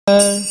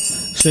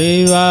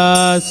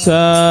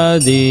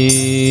Srivasadi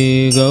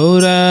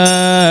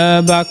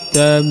Gaura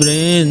Bhakta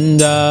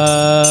Vrinda.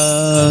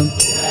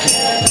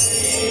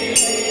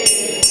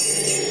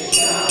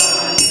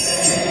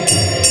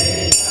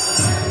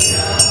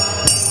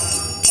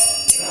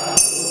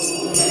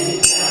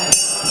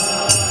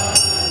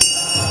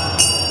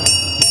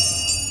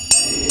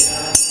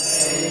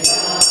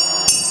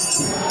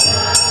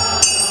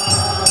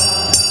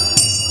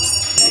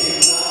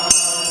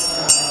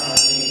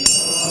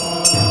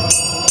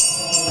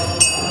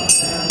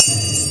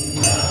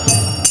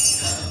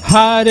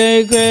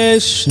 Hare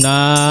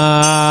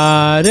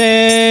Krishna,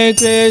 Hare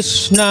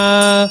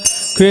Krishna,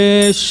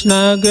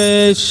 Krishna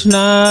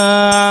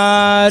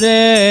Krishna,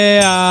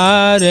 Hare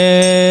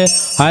Hare,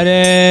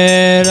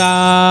 Hare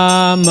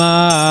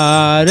Rama,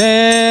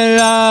 Hare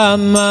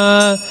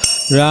Rama,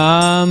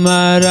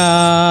 Rama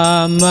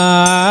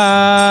Rama,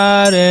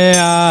 Hare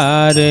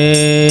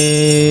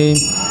Hare.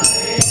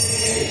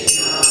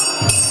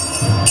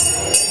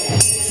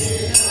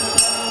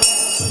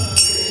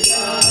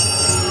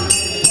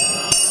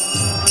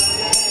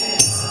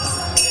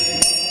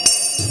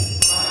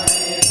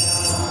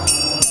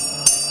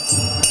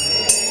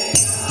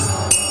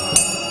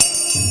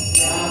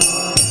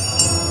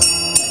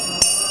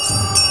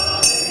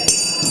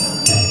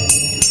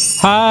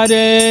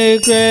 Hare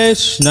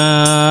Krishna,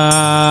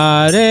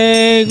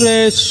 Hare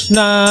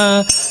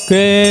Krishna,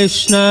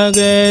 Krishna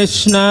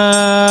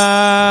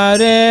Krishna,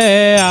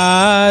 Hare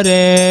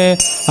Hare,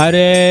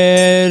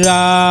 Hare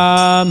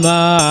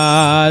Rama,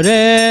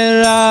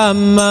 Hare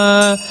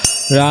Rama,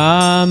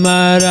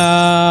 Rama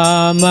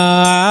Rama,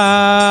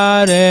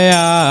 Hare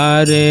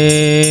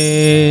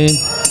Hare.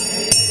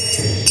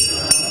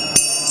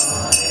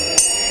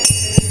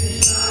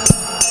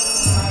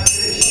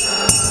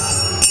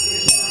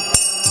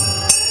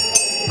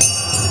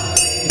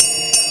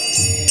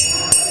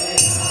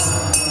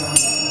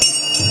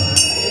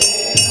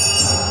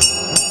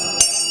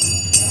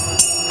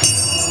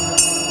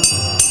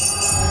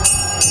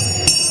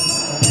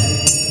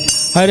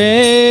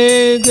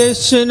 Hare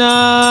Krishna,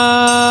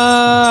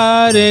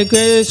 Hare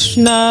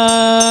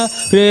Krishna,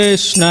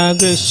 Krishna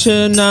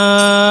Krishna,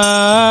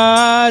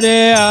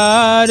 Hare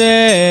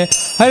Hare,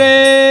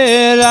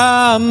 Hare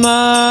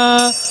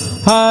Rama,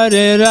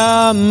 Hare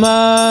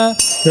Rama,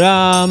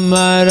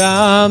 Rama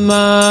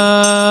Rama,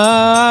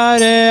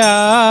 Hare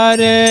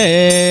Hare.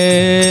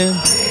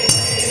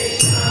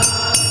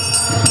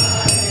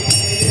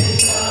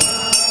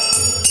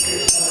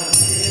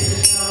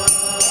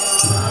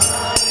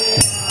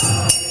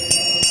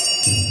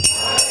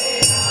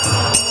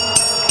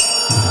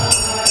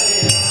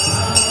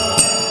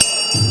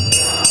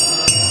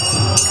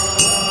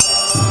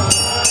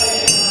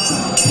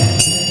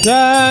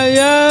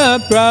 Jaya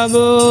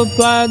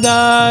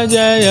Prabhupada,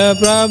 Jaya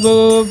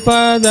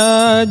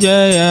Prabhupada,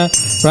 Jaya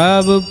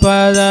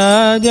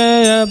Prabhupada,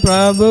 Jaya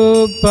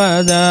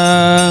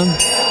Prabhupada.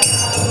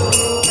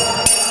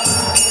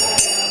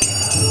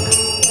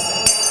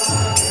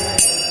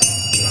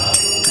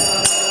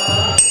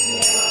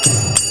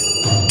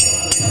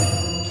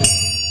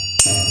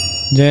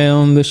 Jai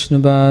Om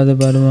Vishnupada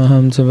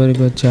Paramahamsa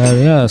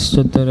Paripacharya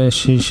Astuttara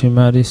Shri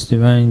Shrimadis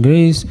Divine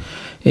Grace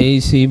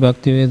A.C.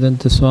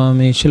 Bhaktivedanta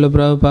Swami Srila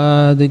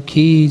Prabhupada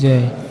Ki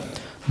Jai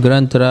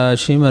Granthara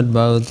Srimad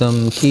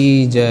Bhagavatam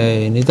Ki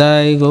Jai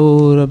Nitai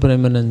Gaura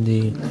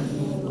Premanandi.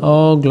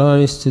 All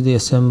glories to the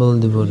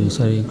assembled devotees,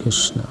 Hare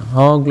Krishna.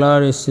 All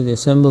glories to the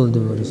assembled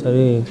devotees,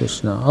 Hare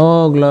Krishna.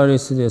 All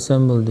glories to the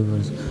assembled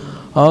devotees.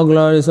 All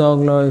glories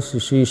to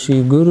Shri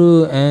Shri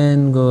Guru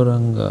and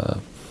Gauranga.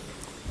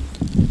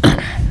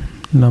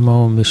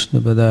 Namo Vishnu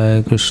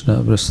Padaya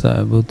Krishna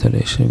Prastaya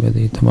Bhutale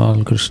Srimati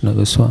Tamal Krishna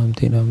Goswami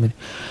Namini.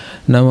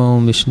 Namo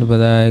Vishnu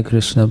Padaya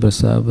Krishna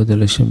Prastaya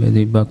Bhutale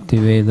Srimati Bhakti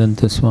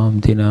Vedanta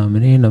Swami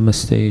Namini.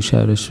 Namaste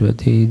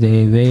Saraswati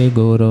Deve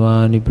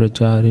Gauravani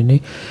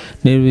Pracharini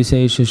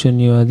Nirvisesha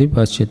Shunyavadi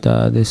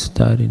Paschatadi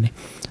Starini.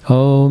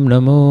 Om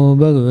Namo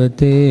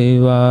Bhagavate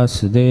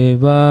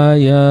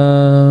Vasudevaya.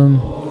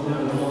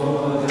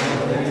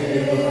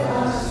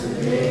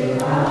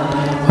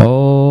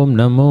 Om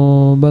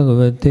Namo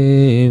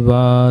Bhagavate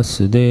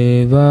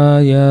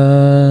Vasudevaya.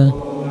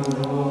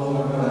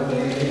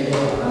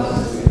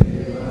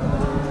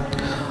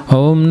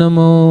 Om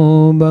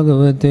Namo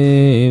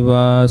Bhagavate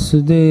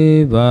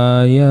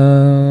Vasudevaya.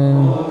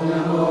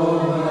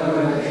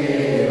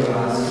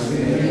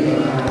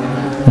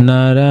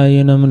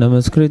 Narayanam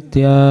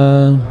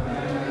Namaskritya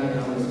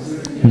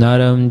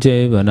Naram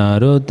Chaiva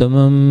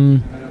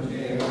Narottamam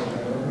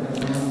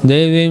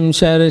Devim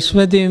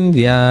Saraswatim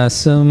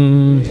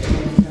Vyasam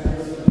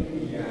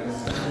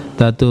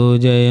Tato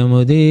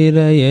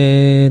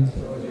Jayamudiraye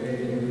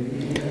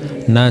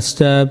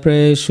Nasta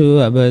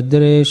Preshu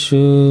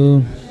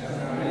Abhadreshu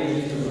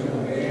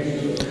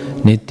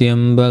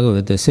Nityam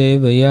Bhagavata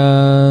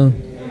Sevaya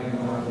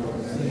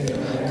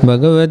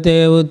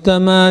Bhagavate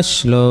Uttama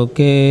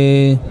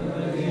Shloke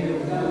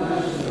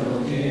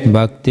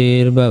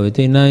Bhaktir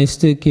Bhavati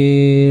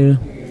Naistukir.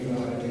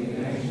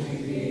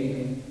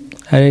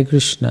 Hare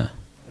Krishna.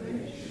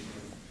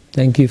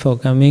 Thank you for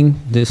coming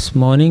this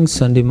morning,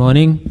 Sunday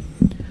morning,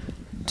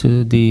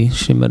 to the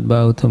Srimad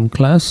Bhagavatam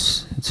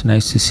class. It's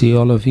nice to see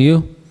all of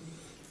you,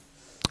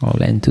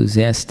 all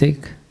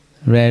enthusiastic,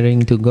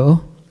 raring to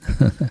go.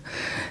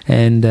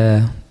 And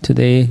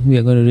today we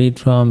are going to read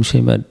from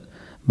Srimad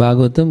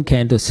Bhagavatam,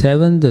 Canto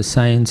 7, The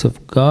Science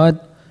of God,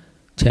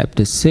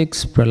 Chapter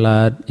 6,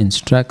 Prahlad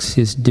instructs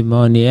his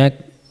demoniac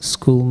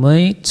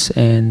schoolmates,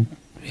 and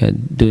we are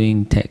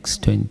doing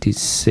text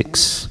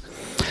 26.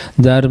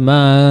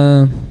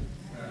 Dharma,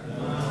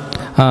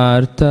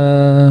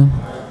 Artha,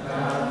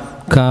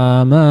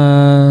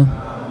 Kama,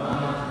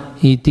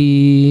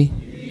 Iti,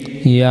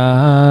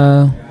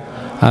 Ya,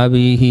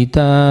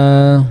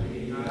 Abhihita,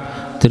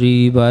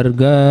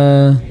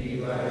 Trivarga,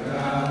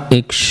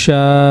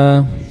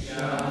 Iksha,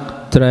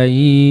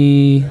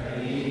 Trayi,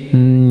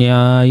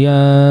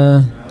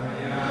 Nyaya,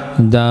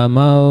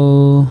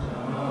 Damau,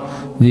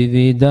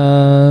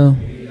 Vivida,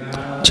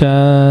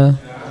 Cha,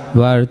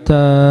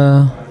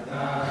 Varta,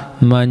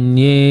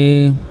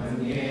 Manye,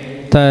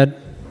 Tat,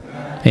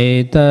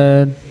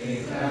 Etad,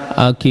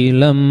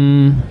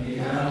 Akilam,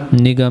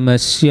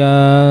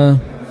 Nigamasya,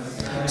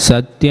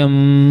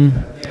 Satyam,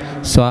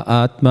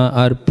 Swa-atma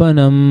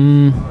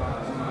Arpanam,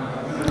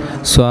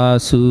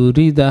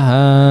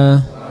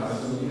 Swasuridaha,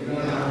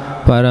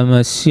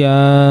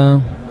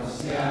 Paramasya,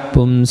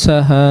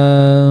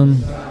 Pumsaha,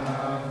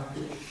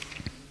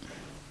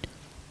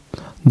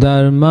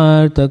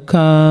 Dharmartha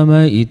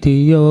Kama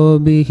iti yo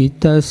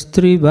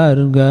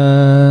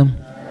bihitastrivarga,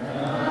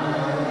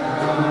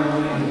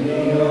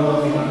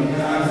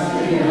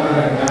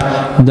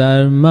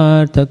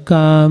 Dharmartha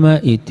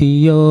Kama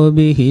iti yo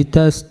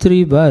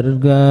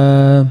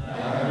bihitastrivarga,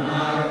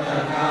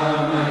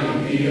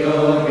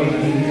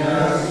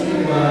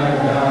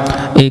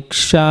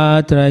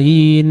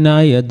 Ikshatrayi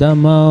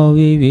nayadamo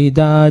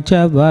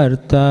vividacha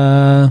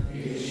varta,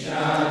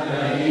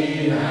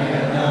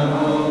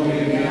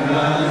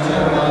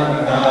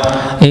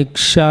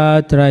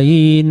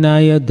 Ikshatrayi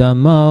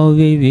nayadamo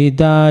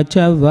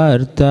vividacha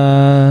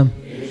varta,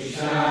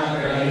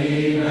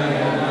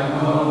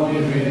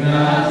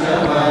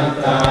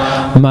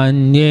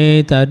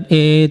 Manye tad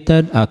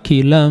etad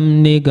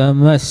akilam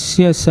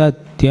nigamasya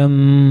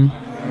satyam,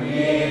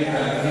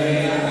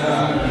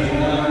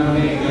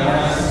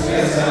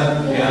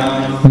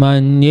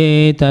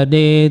 Manye tad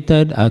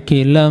etad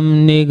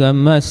akilam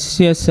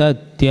nigamasya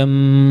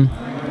satyam,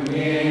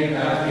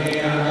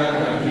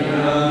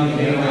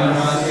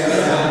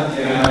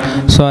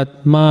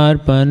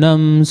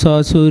 Swatmarpanam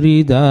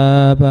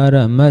sasurida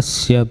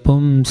paramasya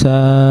pumsa,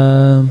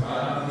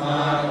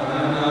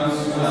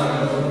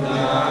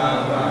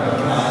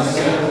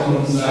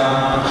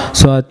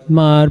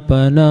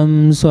 Swatmarpanam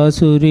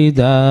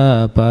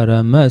sasurida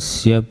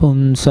paramasya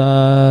pumsa,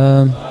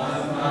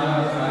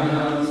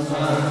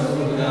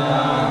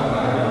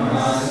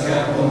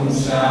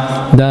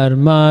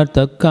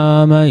 Dharmartha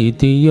Kama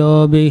iti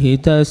yo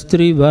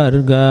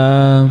bihitastrivarga,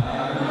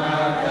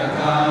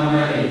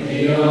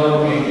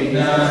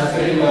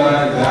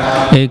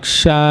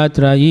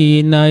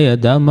 Ikshatrayi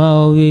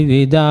nayadamo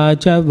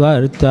vividacha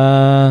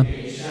varta,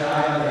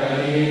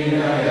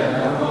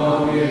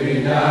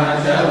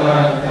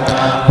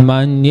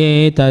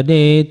 Manye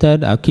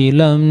tadetad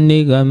akilam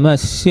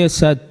nigamasya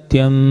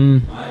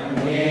satyam,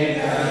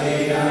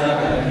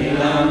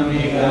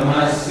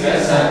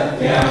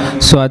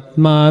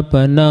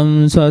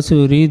 Swatmapanam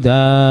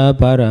sasurida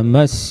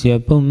paramasya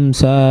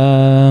pumsa.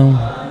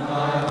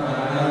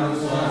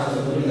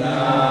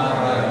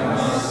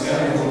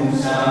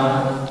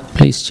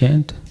 Please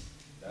chant.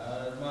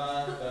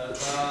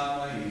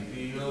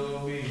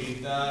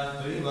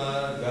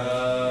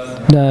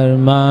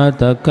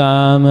 Dharmartha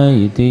Kama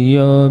iti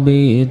yo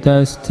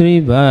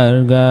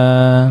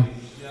bihitastrivarga,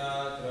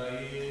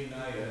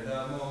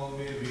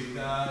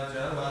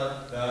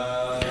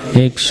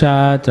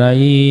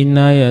 Ikshatrayi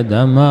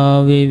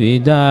nayadamo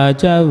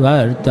vividacha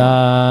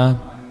varta,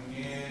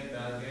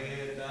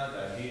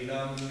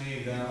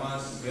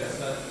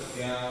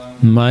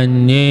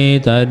 Manye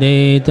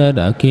tadetad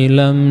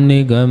akilam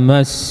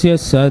nigamasya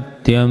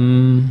satyam,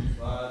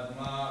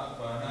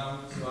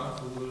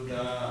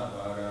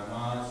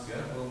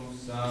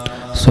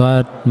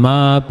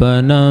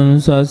 Swatmapanam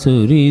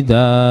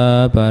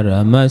sasurida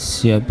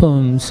paramasya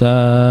pumsa.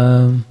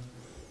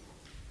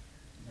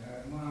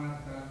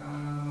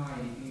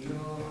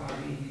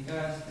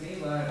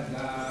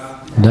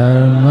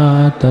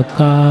 Dharmartha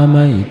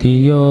Kama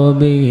iti yo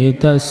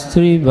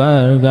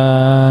bihitastrivarga,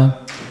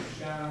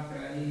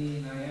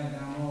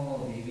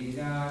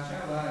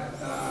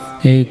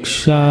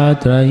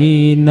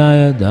 Ikshatrayi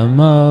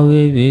nayadamo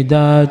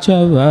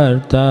vividacha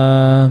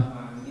varta,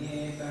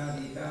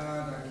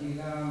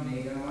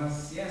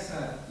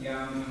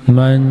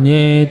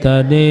 Manye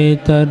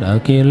tadetad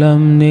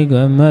akilam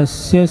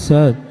nigamasya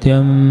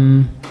satyam,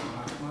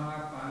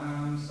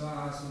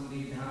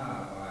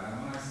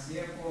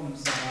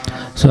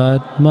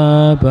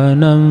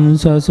 Swatmapanam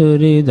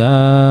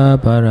sasurida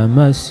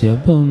paramasya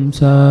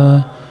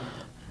pumsa.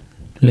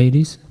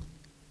 Ladies.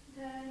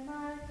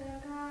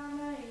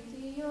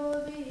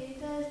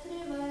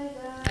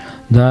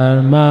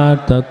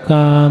 dharmartha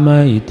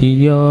kama iti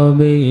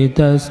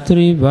yobitas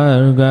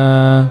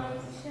trivarga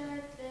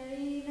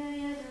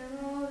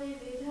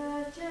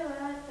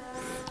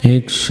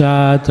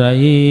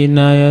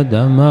ikshatrayina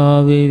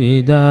yadama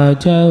vividha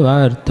cha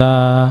varta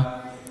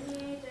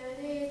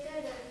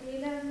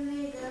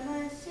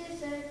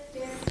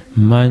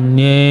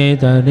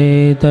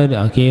manyetare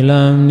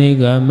akilam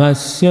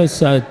nigamasya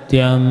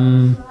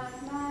satyam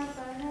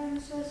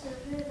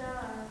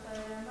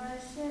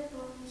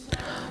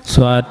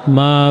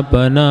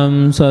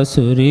Swatmapanam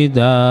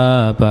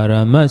sasurida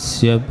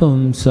paramasya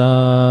pumsa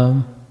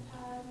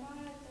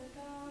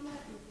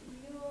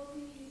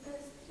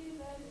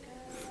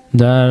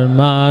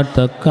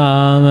Dharmartha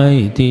kama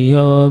iti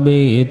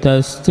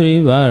yobitas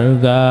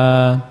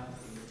trivarga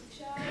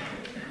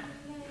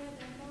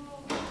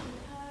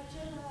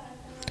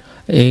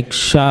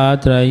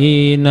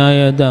Ikshatrayina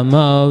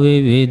yadama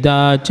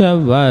vividha cha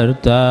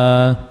varta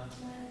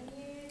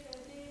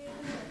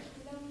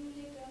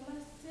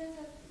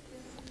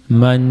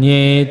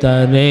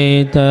Manyeta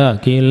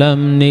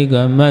akilam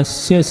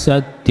nigamasya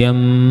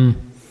satyam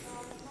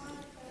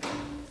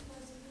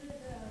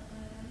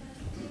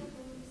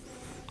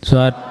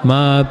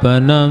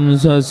Swatmapanam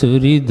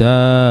sasurida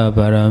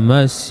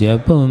paramasya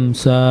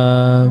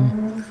pumsa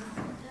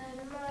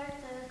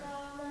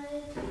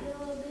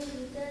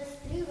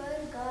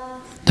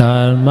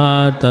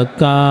Dharmartha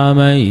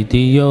kama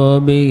iti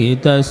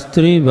yobitas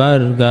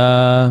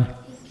trivarga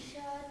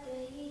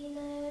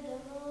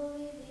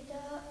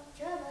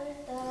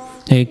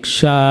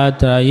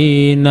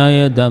Ikshatrayina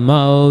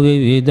yadamau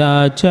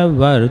vividha cha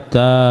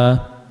varta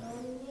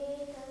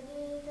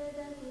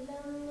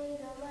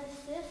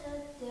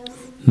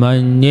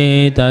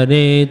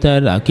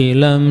Manyetaretar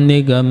akilam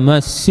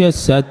nigamasya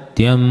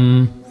satyam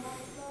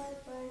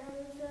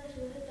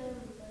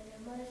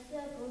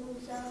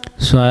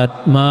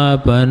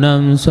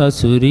Swatmapanam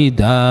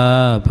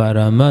sasurida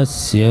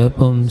paramasya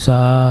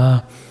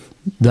pumsa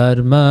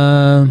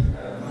Dharma,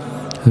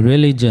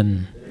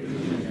 religion,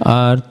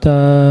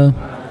 artha,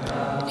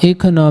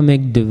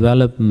 economic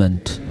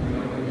development,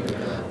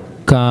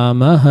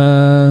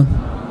 kamaha,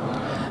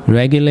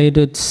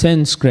 regulated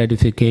sense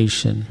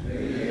gratification,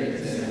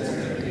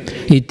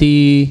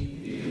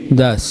 iti,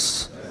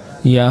 thus,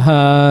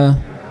 yaha,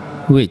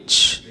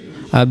 which,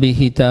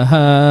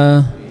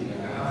 abhihitaha,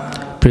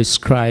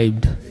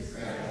 prescribed,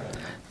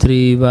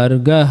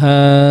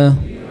 trivargaha,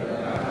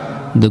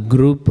 the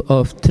group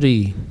of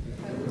three,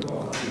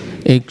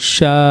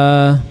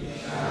 iksha,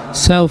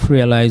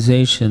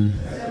 self-realization,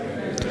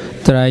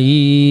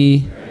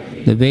 trayi,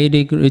 the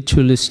Vedic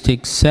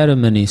ritualistic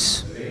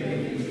ceremonies,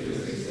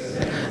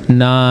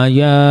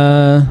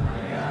 naya,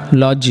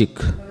 logic,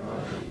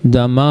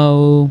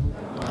 dhammau,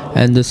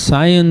 and the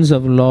science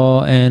of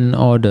law and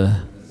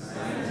order,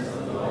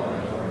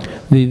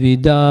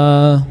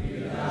 vividha,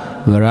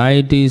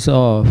 varieties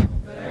of,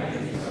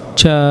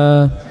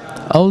 cha,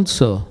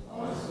 also,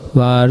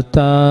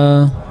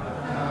 varta,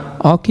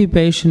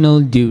 occupational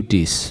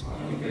duties,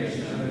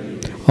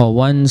 or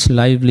one's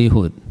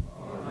livelihood.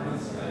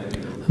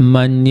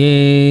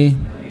 Manye,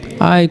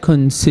 I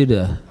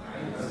consider,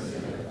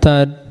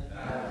 tad,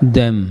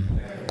 them,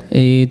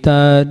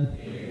 etad,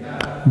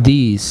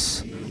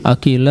 these,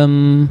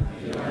 akilam,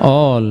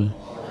 all,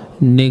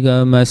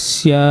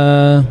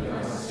 nigamasya,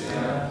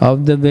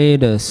 of the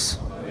Vedas,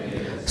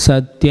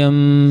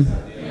 satyam,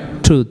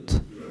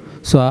 truth,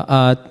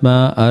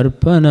 swa-atma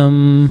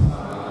arpanam,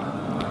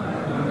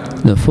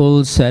 the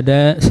full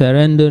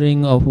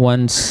surrendering of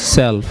one's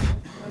self,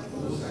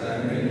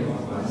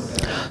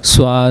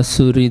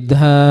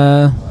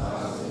 swasuridha,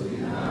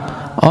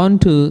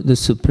 onto the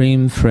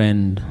Supreme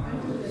Friend,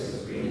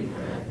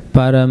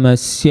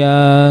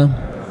 paramasya,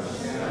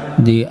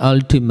 the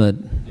ultimate,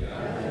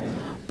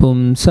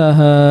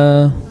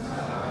 pumsaha,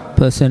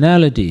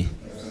 personality.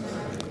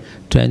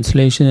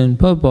 Translation and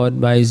purport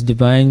by His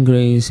Divine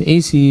Grace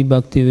A.C.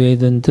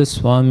 Bhaktivedanta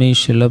Swami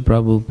Srila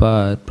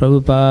Prabhupada.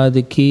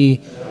 Prabhupada ki.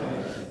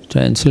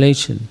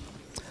 Translation.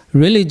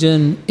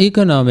 Religion,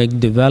 economic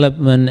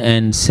development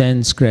and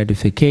sense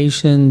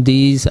gratification,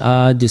 these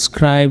are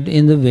described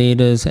in the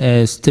Vedas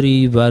as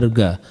three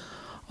varga,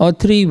 or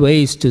three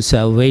ways to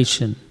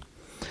salvation.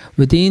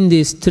 Within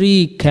these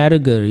three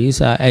categories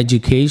are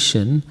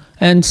education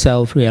and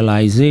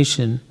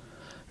self-realization,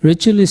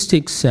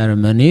 ritualistic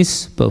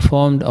ceremonies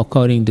performed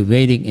according to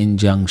Vedic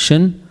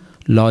injunction,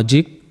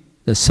 logic,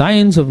 the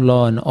science of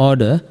law and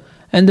order,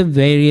 and the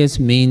various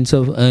means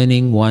of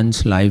earning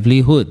one's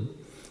livelihood.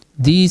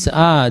 These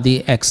are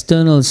the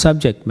external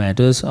subject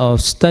matters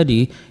of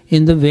study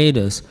in the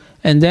Vedas,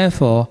 and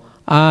therefore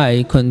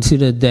I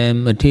consider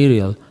them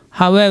material.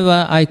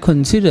 However, I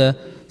consider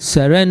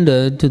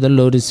surrender to the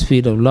lotus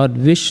feet of Lord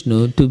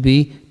Vishnu to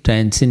be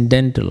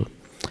transcendental.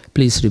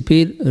 Please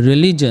repeat.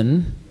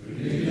 Religion,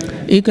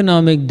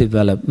 economic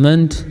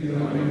development,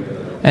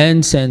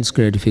 and sense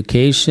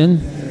gratification.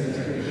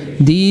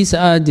 These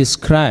are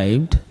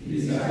described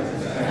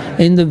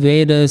in the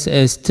Vedas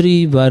as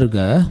three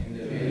varga,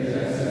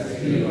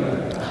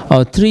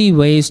 or three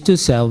ways to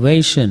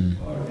salvation.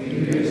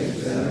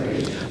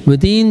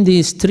 Within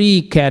these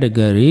three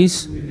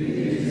categories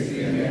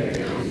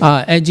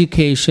are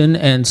education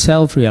and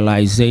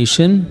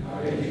self-realization,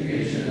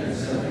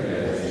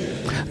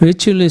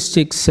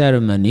 ritualistic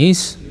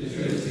ceremonies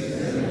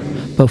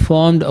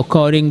performed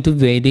according to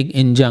Vedic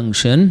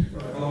injunction,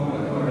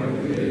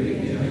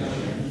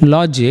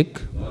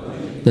 logic,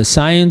 the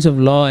science of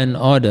law and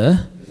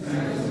order,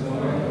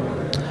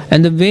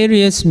 and the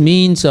various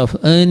means of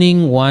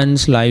earning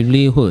one's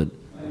livelihood.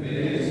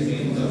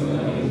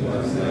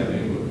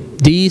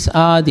 These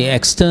are the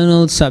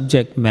external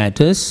subject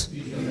matters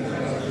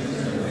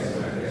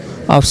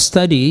of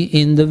study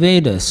in the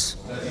Vedas,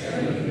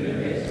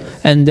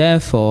 and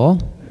therefore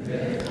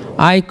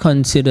I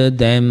consider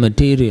them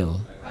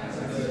material.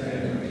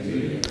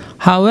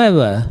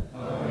 However,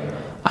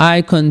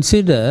 I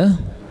consider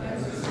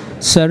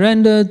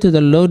surrender to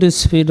the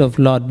lotus feet of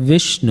Lord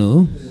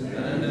Vishnu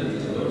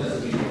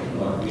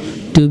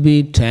to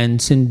be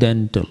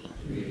transcendental.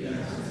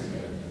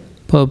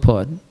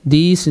 Purport: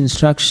 these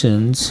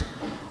instructions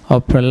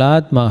of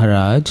Prahlad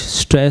Maharaj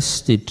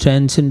stress the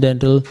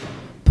transcendental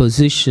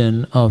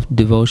position of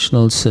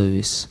devotional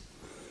service.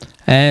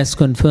 As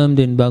confirmed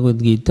in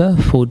Bhagavad Gita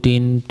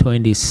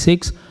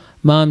 14:26,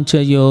 Mam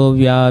chayo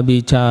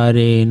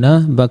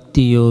vyabhicharena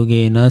bhakti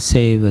yogena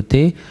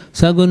sevate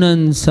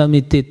sagunan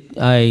samitit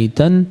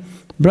aitan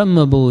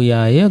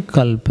brahmabhuyaya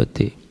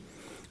kalpate.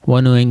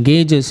 One who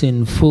engages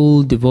in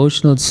full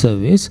devotional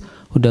service,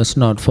 who does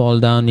not fall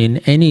down in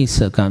any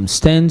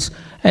circumstance,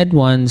 at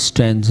once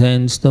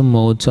transcends the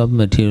modes of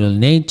material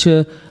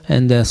nature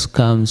and thus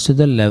comes to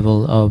the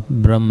level of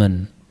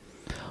Brahman.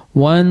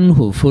 One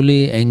who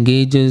fully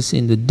engages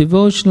in the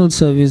devotional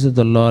service of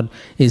the Lord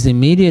is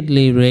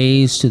immediately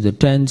raised to the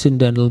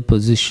transcendental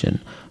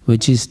position,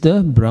 which is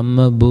the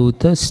Brahma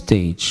Bhuta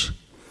stage.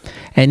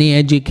 Any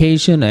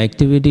education or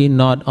activity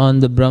not on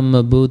the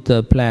Brahma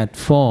Bhuta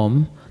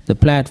platform, the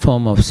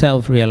platform of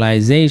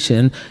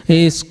self-realization,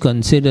 is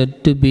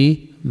considered to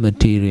be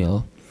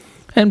material.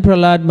 And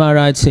Prahlad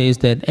Maharaj says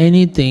that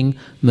anything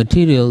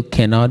material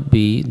cannot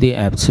be the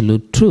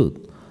absolute truth.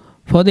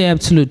 For the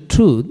absolute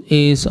truth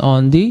is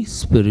on the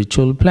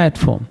spiritual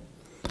platform.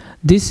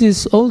 This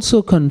is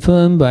also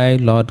confirmed by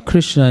Lord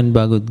Krishna in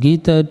Bhagavad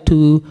Gita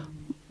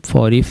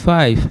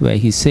 2:45, where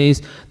he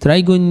says,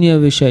 Traigunya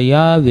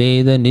Vishaya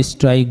Veda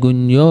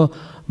Nistraigunyo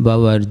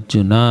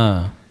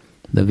Bhavarjuna.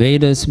 The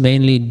Vedas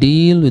mainly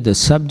deal with the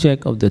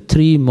subject of the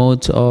three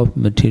modes of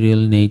material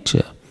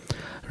nature.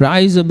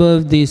 Rise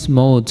above these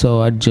modes,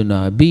 O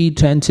Arjuna, be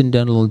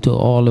transcendental to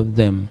all of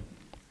them.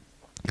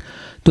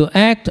 To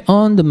act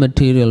on the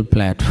material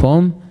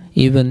platform,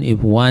 even if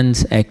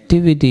one's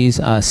activities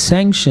are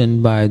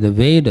sanctioned by the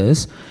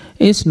Vedas,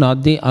 is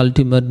not the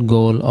ultimate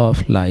goal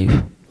of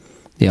life.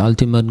 The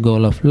ultimate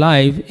goal of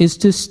life is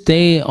to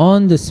stay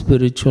on the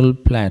spiritual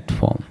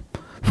platform,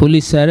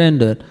 fully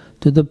surrendered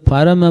to the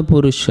Parama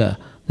Purusha,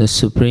 the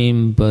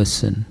Supreme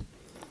Person.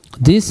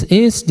 This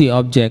is the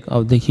object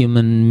of the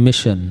human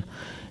mission.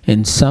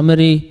 In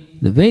summary,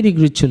 the Vedic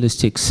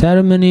ritualistic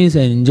ceremonies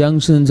and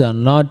injunctions are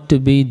not to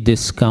be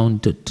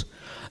discounted.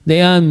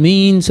 They are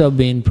means of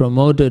being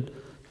promoted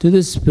to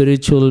the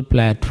spiritual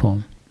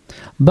platform.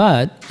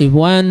 But if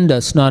one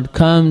does not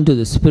come to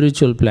the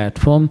spiritual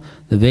platform,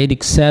 the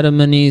Vedic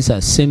ceremonies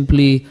are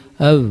simply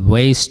a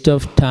waste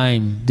of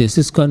time. This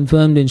is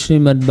confirmed in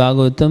Srimad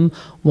Bhagavatam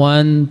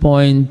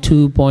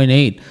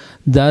 1.2.8.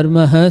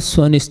 Dharmaha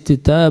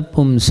swanistita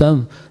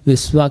pumsam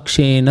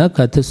visvakshena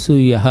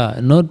kathasuyaha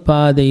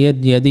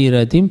notpadayad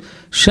yadiratim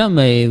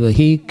shamaeva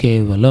hi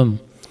kevalam.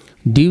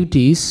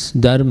 Duties,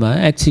 dharma,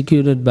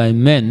 executed by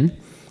men,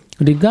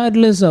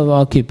 regardless of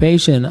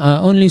occupation,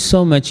 are only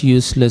so much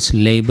useless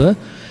labor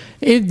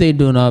if they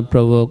do not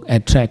provoke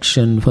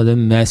attraction for the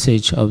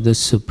message of the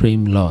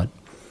Supreme Lord.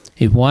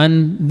 If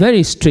one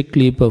very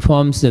strictly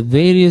performs the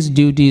various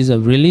duties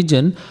of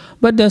religion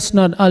but does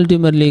not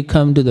ultimately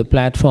come to the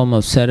platform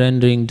of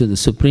surrendering to the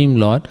Supreme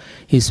Lord,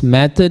 his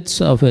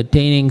methods of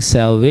attaining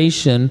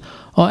salvation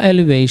or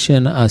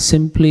elevation are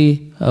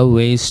simply a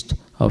waste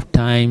of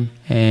time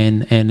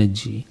and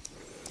energy.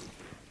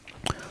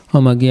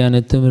 Om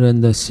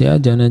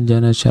Agyanatimirandasya Jana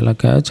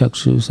Shalaka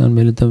Chakshusan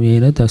Militam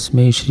Yena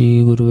Tasmai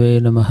Shri Guruve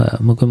Namaha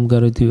Mukam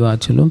Karati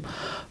Vachalum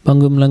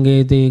Pangum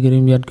Langete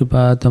Girim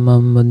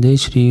Yatkipatamam Vande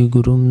Shri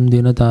Gurum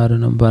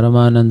Dinataranam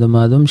Paramananda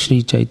Madham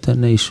Shri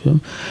Chaitanya Ishvam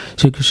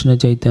Shri Krishna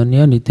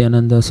Chaitanya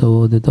Nityananda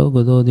Savodito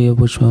Gododiya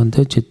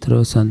Pushpanta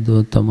Chitra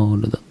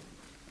Sandottamolada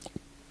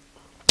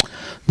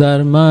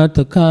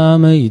Dharmartha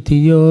Kama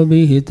Itiyo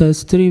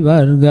Vihitas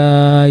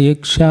Trivarga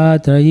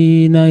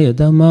Yakshatrayina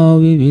Yadama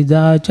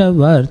Vividacha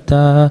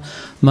Varta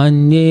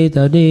Manye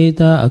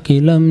Tadeta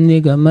Akilam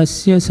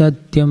Nigamasya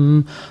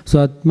Satyam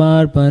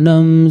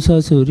Swatmarpanam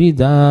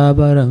Sasurida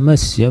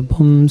Paramasya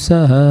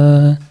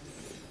Bhumsaha.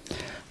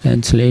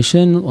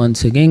 Translation: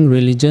 once again,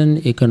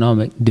 religion,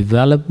 economic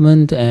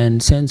development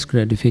and sense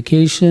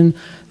gratification,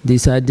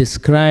 these are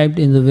described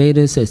in the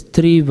Vedas as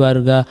three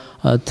varga,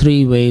 or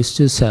three ways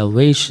to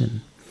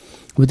salvation.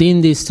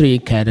 Within these three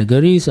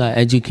categories are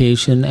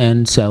education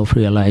and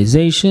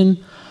self-realization,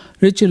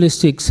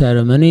 Ritualistic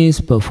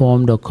ceremonies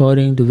performed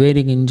according to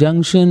Vedic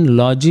injunction,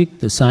 logic,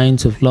 the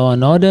science of law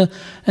and order,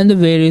 and the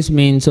various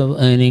means of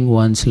earning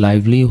one's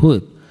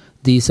livelihood.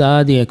 These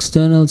are the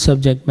external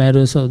subject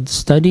matters of the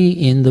study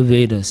in the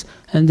Vedas,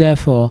 and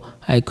therefore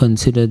I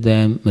consider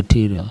them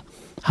material.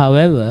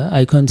 However,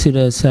 I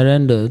consider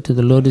surrender to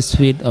the lotus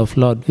feet of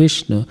Lord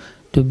Vishnu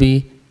to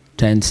be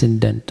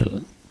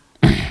transcendental.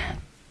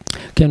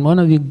 Can one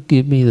of you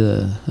give me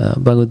the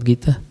Bhagavad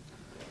Gita?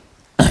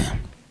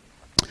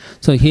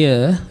 So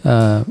here,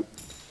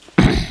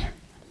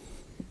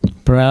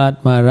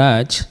 Prahlad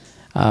Maharaj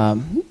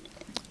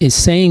is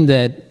saying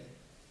that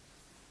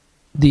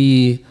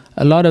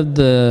a lot of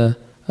the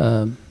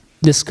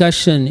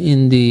discussion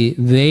in the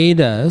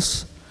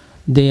Vedas,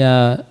 they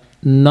are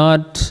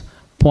not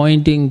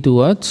pointing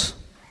towards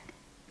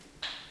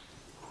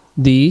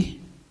the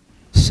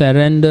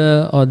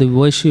surrender or the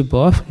worship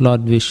of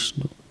Lord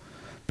Vishnu.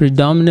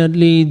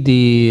 Predominantly,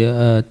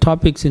 the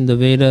topics in the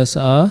Vedas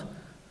are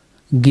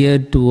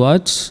geared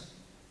towards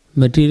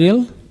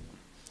material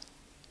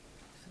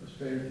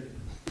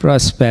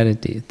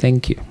prosperity.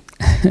 Thank you.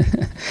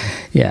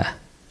 Yeah,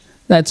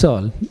 that's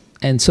all.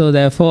 And so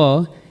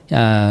therefore,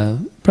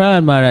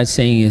 Prahlad Maharaj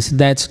saying is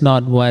that's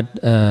not what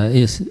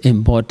is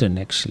important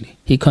actually.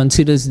 He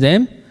considers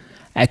them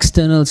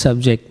external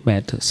subject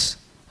matters.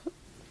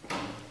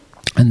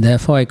 And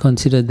therefore I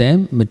consider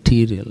them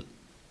material.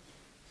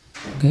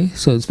 Okay,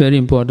 so it's very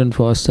important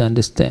for us to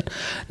understand.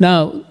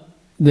 Now,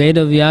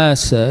 Veda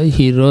Vyasa,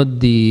 he wrote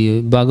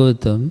the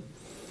Bhagavatam,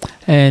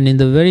 and in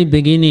the very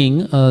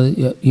beginning,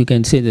 you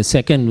can say the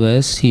second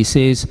verse, he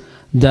says,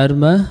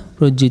 Dharma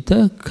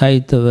Projita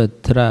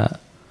Kaitavatra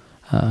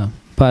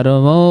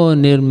Paramo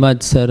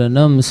Nirmad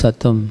Saranam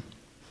Satam.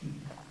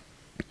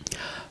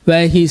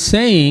 Where he's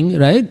saying,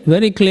 right,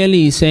 very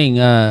clearly he's saying,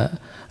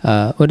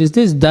 what is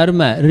this?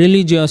 Dharma,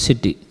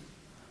 religiosity.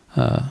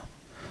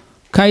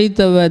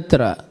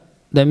 Kaitavatra,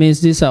 that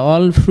means these are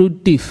all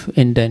fruitive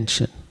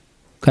intention.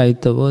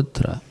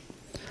 Kaitavatra.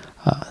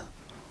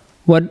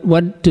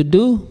 What to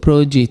do?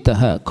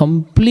 Projitaha.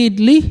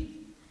 Completely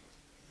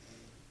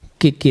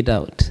kick it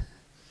out.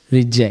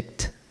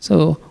 Reject.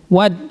 So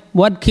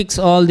what kicks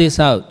all this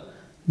out?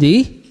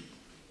 The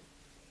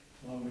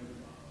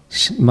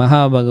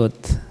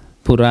Mahabhagavat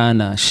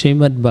Purana,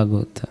 Srimad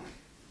Bhagavatam.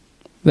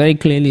 Very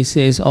clearly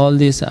says all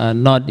these are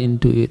not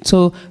into it.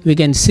 So we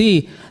can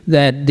see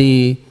that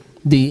the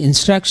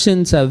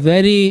instructions are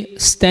very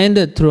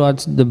standard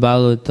throughout the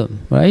Bhagavatam,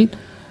 right?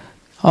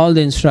 All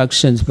the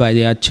instructions by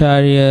the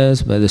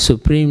Acharyas, by the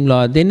Supreme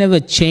Lord, they never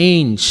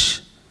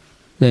change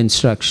the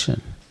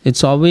instruction.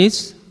 It's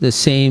always the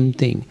same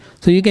thing.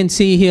 So you can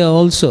see here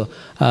also,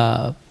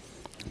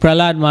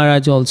 Prahlad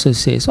Maharaj also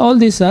says, all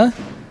these are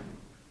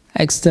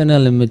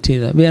external and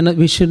material.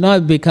 We should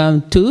not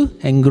become too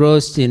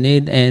engrossed in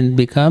it and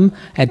become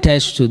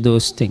attached to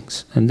those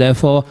things. And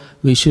therefore,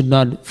 we should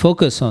not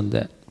focus on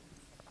that.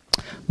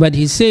 But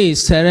he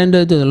says,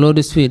 surrender to the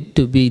lotus feet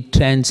to be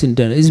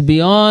transcendental. It's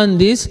beyond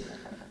these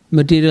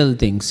material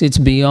things. It's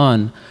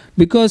beyond.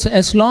 Because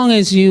as long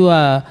as you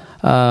are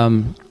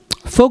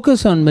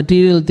focused on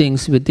material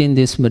things within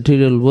this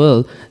material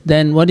world,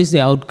 then what is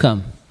the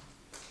outcome?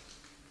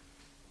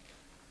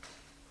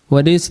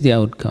 What is the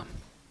outcome?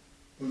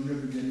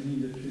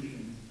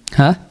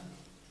 Huh?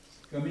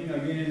 Coming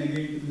again and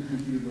again to this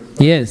material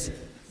world.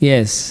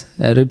 Yes.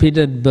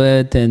 Repeated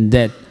birth and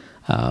death.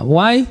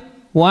 Why?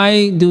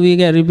 Why do we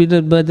get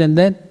repeated birth and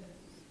death?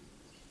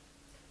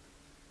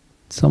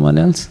 Someone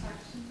else?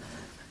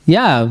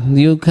 Yeah,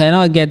 you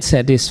cannot get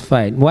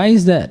satisfied. Why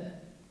is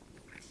that?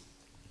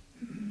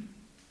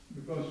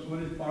 Because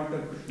one is part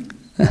of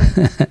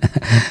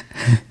Krishna.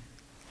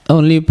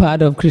 Only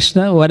part of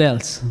Krishna? What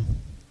else?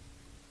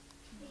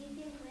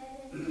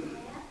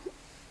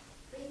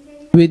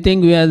 We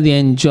think we are the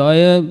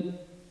enjoyer,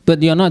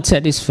 but you're not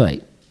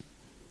satisfied.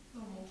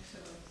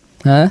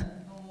 Huh?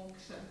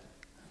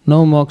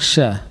 No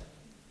moksha.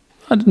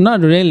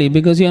 Not really,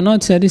 because you're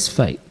not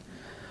satisfied.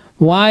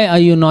 Why are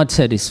you not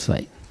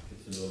satisfied?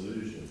 It's an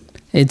illusion.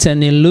 It's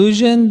an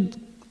illusion.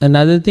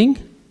 Another thing?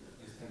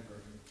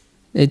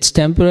 It's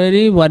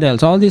temporary. What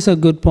else? All these are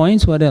good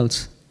points. What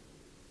else?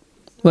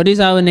 What is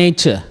our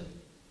nature?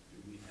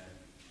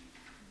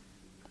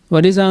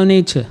 What is our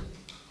nature?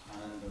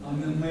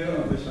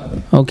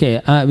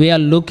 Okay, we are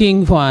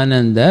looking for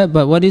Ananda,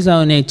 but what is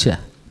our nature?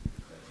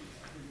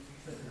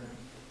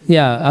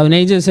 Yeah, our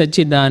nature is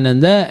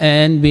Satchidananda,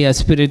 and we are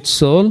spirit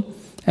soul,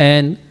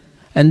 and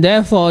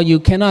therefore you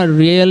cannot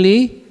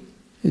really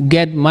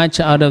get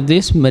much out of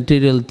these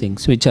material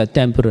things which are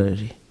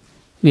temporary.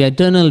 We are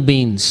eternal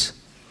beings.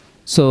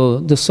 So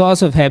the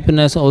source of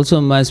happiness also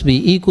must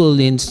be equal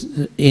in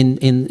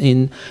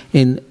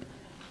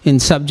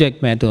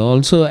subject matter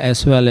also,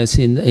 as well as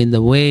in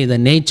the way the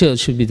nature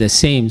should be the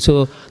same.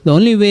 So the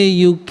only way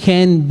you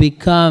can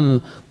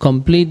become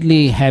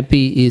completely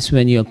happy is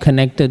when you're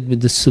connected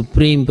with the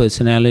Supreme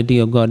Personality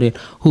of Godhead,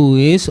 who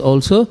is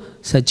also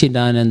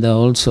Satchidananda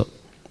also.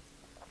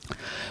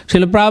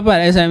 Srila Prabhupada,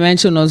 as I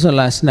mentioned also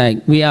last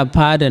night, we are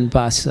part and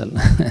parcel.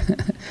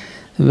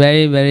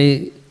 Very,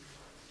 very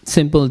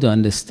simple to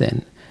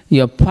understand.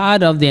 You're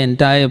part of the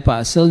entire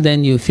parcel,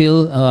 then you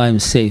feel, oh, I'm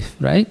safe,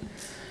 right?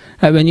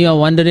 When you are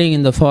wandering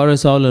in the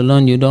forest all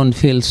alone, you don't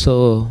feel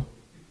so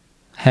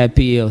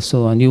happy or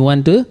so on. You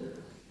want to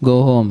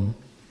go home.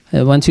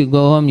 Once you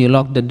go home, you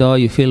lock the door,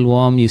 you feel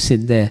warm, you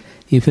sit there,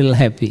 you feel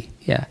happy.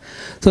 Yeah.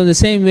 So in the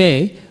same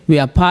way, we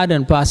are part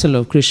and parcel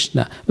of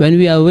Krishna. When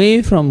we are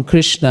away from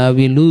Krishna,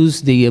 we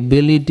lose the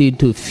ability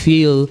to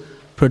feel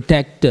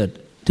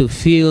protected, to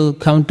feel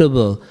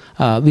comfortable.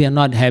 We are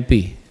not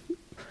happy.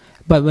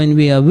 But when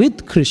we are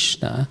with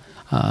Krishna,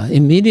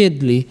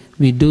 immediately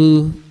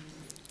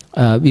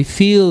we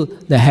feel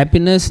the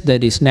happiness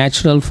that is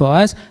natural for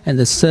us, and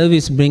the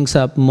service brings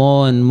up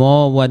more and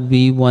more what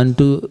we want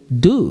to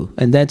do,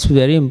 and that's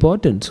very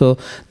important. So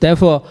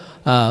therefore,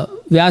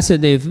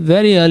 Vyasadeva,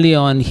 very early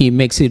on, he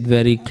makes it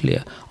very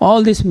clear.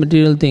 All these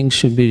material things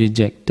should be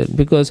rejected,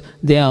 because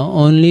they are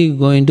only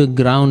going to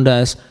ground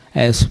us,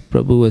 as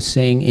Prabhu was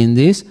saying, in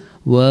this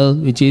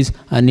world which is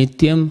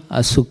anityam,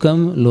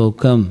 asukam,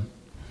 lokam.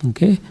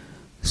 Okay?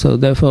 So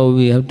therefore,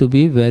 we have to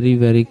be very,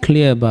 very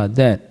clear about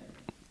that.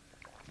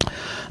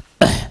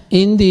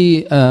 In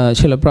the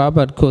Srila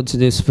Prabhupada quotes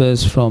this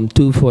verse from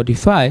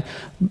 245.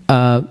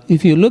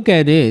 If you look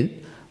at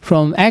it,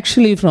 from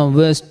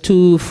verse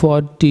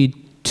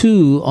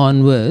 242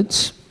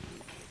 onwards,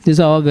 these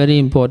are all very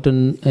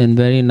important and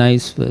very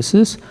nice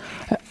verses.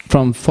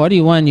 From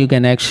 41 you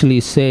can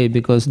actually say,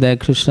 because there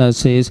Krishna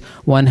says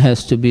one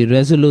has to be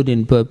resolute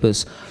in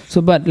purpose.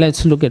 So, but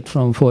let's look at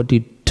from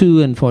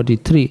 42 and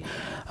 43.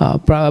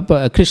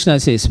 Krishna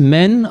says,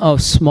 men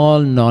of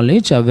small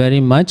knowledge are very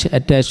much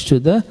attached to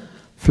the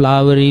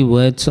flowery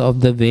words of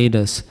the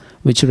Vedas,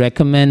 which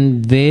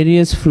recommend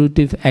various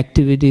fruitive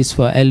activities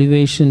for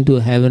elevation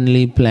to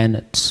heavenly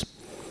planets,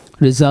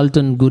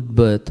 resultant good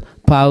birth,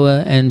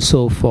 power, and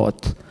so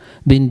forth.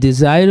 Being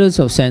desirous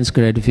of sense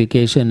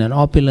gratification and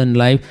opulent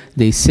life,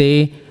 they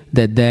say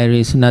that there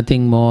is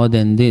nothing more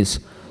than this.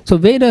 So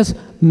Vedas,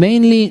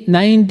 mainly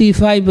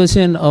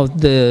 95%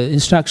 of the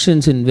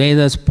instructions in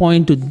Vedas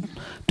point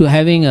to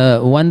having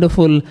a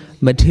wonderful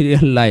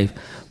material life.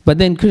 But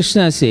then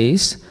Krishna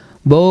says,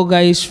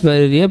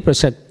 Bhogaishvarya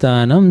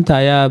prasaktanam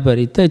taya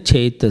parita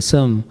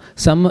chetasam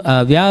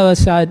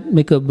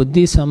vyavasatmika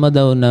buddhi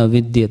samadavana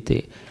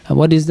vidyate. And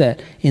what is that?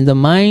 In the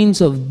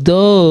minds of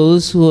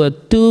those who are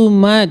too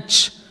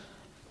much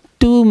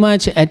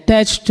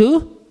attached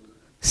to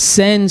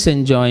sense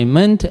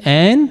enjoyment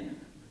and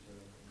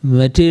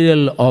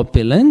material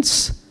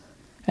opulence,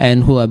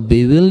 and who are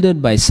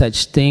bewildered by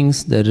such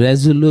things, the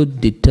resolute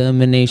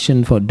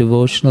determination for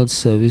devotional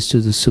service to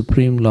the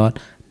Supreme Lord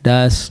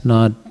does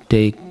not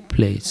take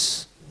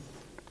place.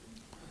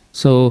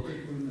 So,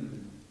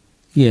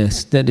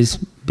 yes, that is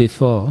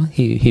before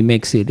he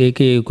makes it.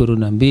 Eke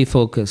Kurunam, be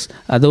focused.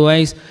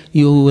 Otherwise,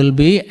 you will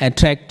be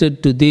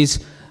attracted to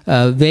these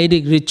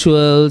Vedic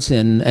rituals,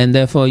 and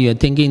therefore you are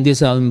thinking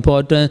these are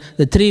important.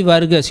 The three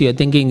vargas you are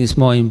thinking is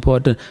more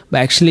important, but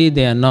actually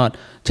they are not.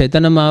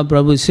 Chaitanya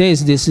Mahaprabhu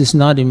says this is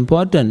not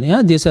important.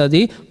 Yeah? These are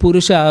the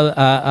Purusha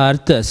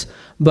arthas.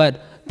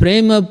 But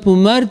Prema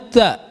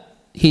Pumartha,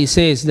 he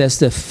says that's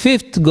the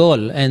fifth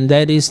goal, and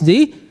that is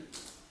the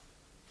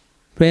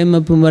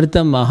Prema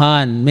Pumartha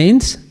Mahan,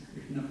 means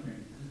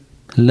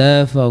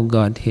love of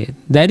Godhead.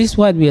 That is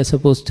what we are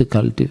supposed to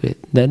cultivate.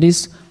 That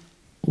is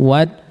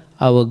what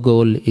our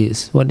goal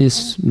is, what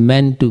is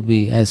meant to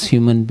be as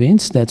human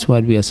beings. That's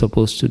what we are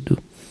supposed to do.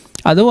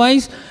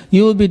 Otherwise,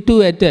 you will be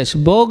too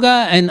attached.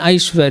 Bhoga and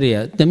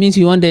Aishvarya. That means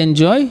you want to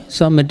enjoy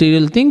some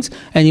material things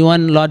and you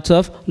want lots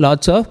of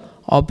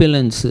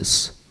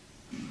opulences.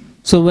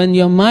 So when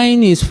your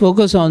mind is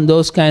focused on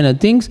those kind of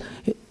things,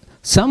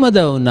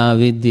 samadavana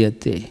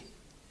vidyate.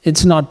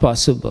 It's not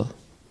possible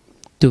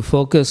to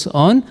focus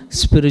on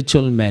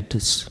spiritual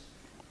matters.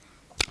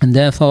 And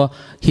therefore,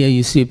 here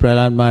you see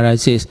Prahlad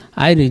Maharaj says,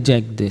 I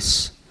reject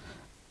this.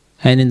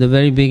 And in the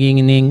very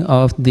beginning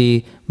of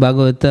the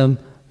Bhagavatam,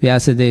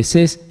 Vyasadeva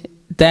says,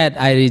 that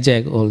I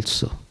reject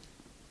also.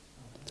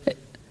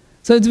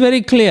 So it's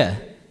very clear.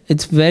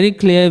 It's very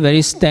clear,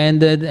 very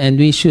standard, and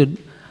we should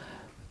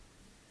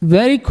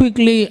very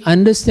quickly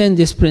understand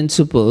these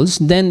principles.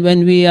 Then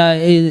when we are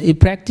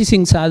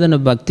practicing sadhana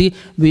bhakti,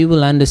 we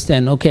will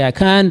understand, okay, I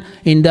can't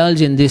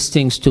indulge in these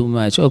things too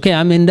much. Okay,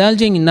 I'm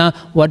indulging now,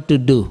 what to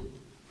do?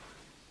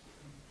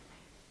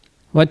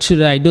 What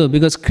should I do?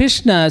 Because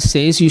Krishna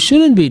says you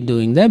shouldn't be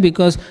doing that,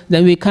 because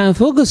then we can't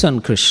focus on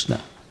Krishna.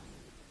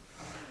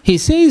 He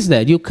says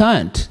that you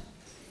can't.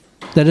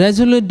 The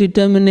resolute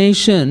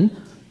determination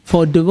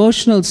for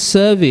devotional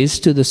service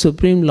to the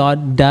Supreme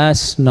Lord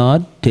does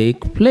not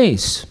take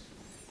place.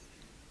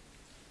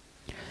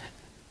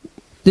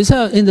 These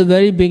are in the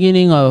very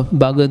beginning of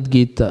Bhagavad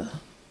Gita.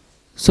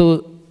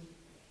 So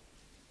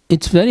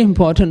it's very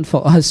important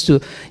for us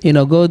to,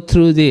 go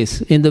through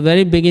this. In the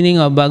very beginning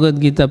of Bhagavad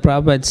Gita,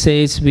 Prabhupada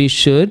says we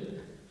should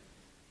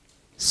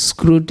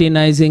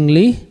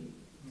scrutinizingly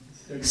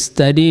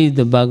study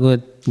the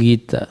Bhagavad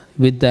Gita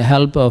with the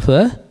help of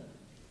a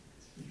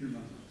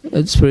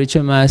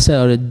spiritual master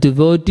or a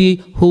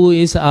devotee who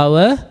is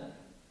our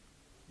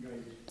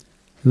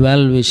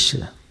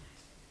well-wisher,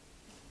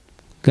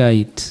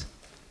 guide.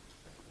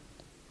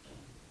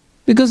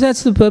 Because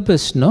that's the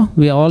purpose, no?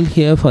 We are all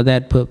here for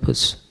that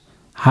purpose.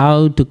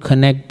 How to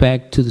connect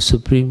back to the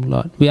Supreme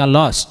Lord. We are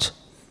lost.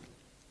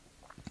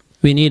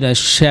 We need a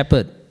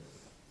shepherd.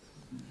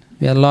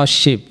 We are lost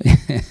sheep.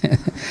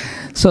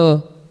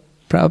 So,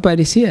 Prabhupada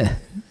is here,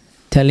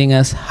 telling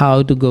us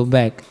how to go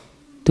back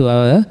to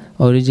our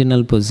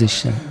original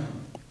position.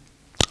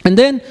 And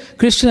then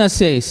Krishna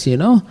says,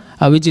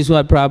 which is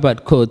what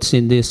Prabhupada quotes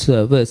in this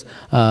verse,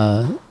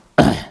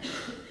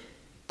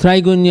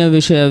 Traigunya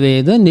Vishaya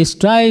Veda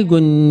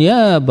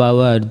Nistraigunya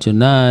Bhava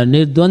Arjuna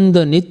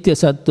Nirdvanda Nitya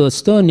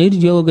Sattvasto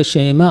Niryoga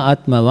Shema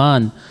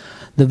Atmavan.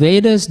 The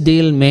Vedas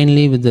deal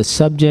mainly with the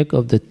subject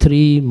of the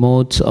three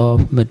modes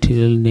of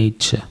material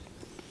nature.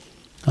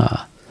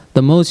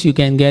 The most you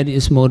can get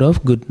is mode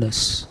of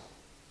goodness.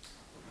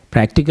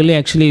 Practically,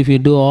 actually, if you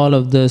do all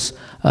of this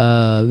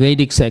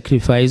Vedic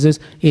sacrifices,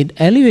 it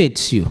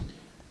elevates you.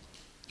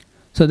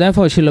 So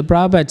therefore, Srila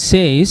Prabhupada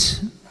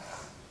says,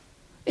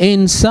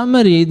 in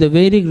summary, the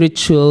Vedic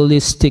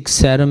ritualistic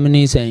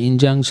ceremonies and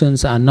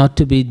injunctions are not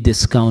to be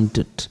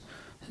discounted.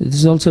 This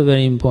is also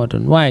very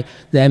important. Why?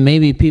 There may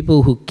be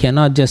people who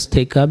cannot just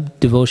take up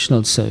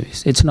devotional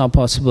service. It's not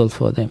possible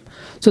for them.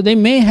 So they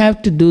may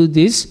have to do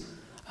these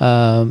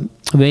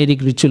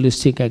Vedic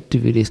ritualistic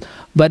activities.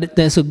 But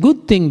there's a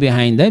good thing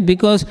behind that,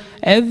 because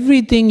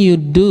everything you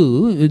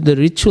do, the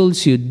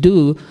rituals you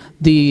do,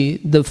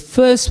 the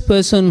first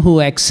person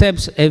who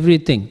accepts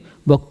everything,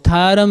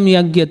 Bhaktaram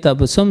Yagya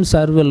Tapasam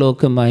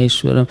Sarvaloka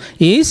Maheshwaram,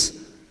 is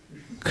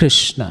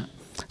Krishna.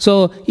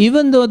 So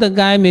even though the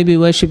guy may be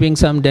worshipping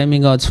some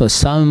demigods for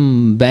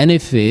some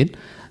benefit,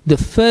 the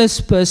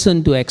first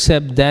person to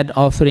accept that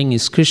offering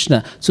is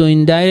Krishna. So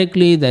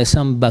indirectly there's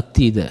some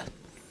bhakti there.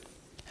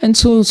 And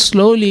so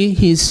slowly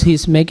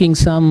he's making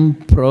some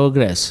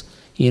progress,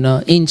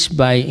 inch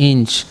by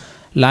inch,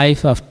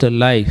 life after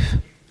life.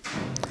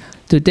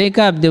 To take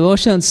up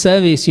devotional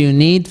service, you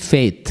need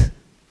faith,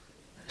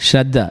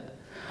 Shraddha.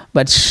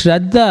 But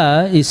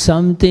Shraddha is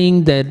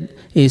something that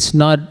is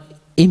not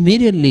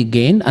immediately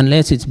gained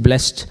unless it's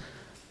blessed,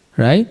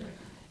 right?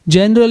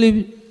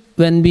 Generally,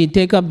 when we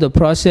take up the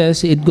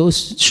process,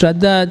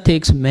 Shraddha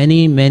takes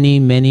many, many,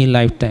 many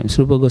lifetimes.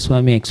 Rupa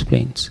Goswami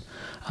explains.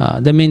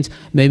 That means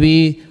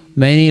maybe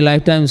many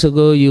lifetimes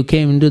ago you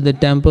came into the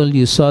temple,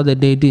 you saw the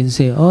deity and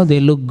say, oh,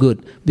 they look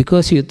good.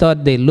 Because you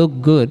thought they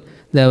look good,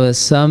 there was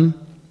some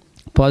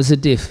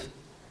positive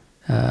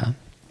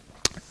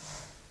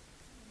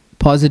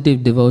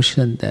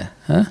devotion there.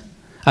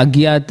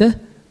 Agyata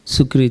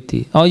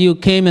Sukriti. Or you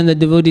came and the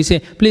devotee say,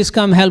 please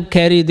come help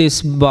carry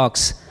this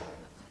box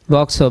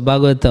of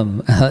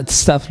Bhagavatam,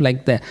 stuff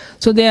like that.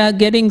 So they are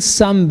getting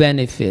some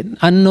benefit.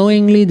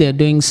 Unknowingly they are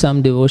doing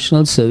some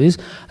devotional service,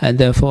 and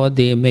therefore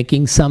they are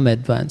making some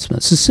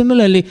advancements. So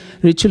similarly,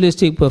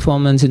 ritualistic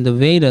performance in the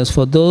Vedas,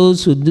 for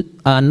those who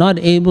are not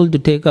able to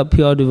take up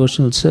pure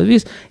devotional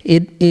service,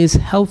 it is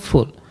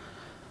helpful.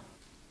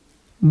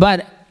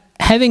 But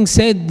having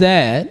said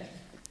that,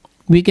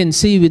 we can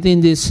see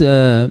within this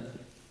verse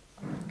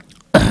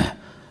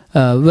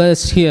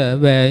here,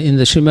 where in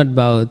the Srimad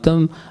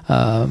Bhagavatam,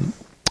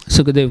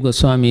 Sukadeva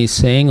Goswami is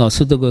saying, or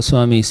Sutta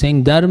Goswami is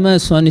saying, Dharma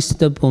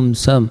swanistita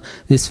pumsam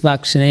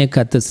visvakshane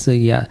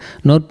katasya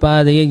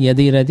notpadaya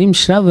yadiratim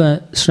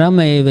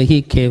shrama eva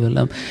hi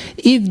kevalam.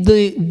 If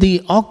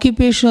the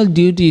occupational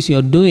duties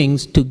you're doing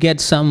to get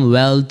some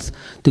wealth,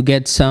 to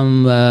get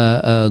some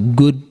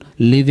good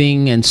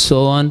living and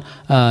so on,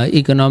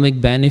 economic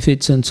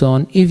benefits and so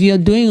on, if you're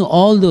doing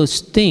all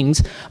those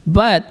things,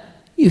 but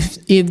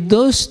if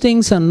those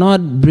things are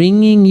not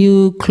bringing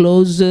you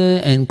closer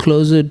and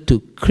closer to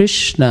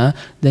Krishna,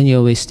 then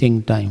you're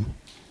wasting time.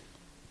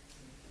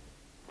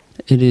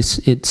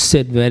 It's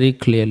said very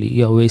clearly,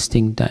 you're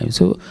wasting time.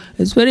 So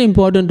it's very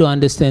important to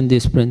understand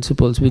these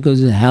principles,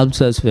 because it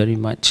helps us very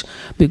much.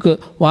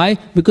 Why?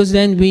 Because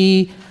then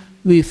we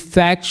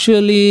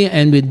factually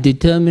and with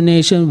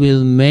determination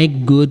will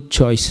make good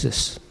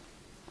choices.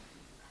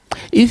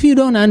 If you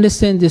don't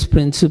understand these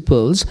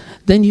principles,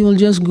 then you will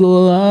just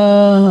go,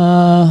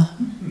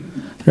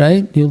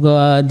 right? You'll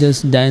go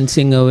just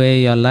dancing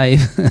away your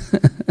life,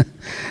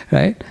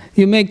 right?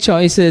 You make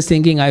choices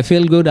thinking, I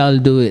feel good, I'll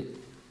do it.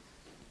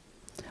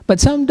 But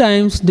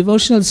sometimes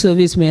devotional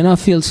service may not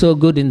feel so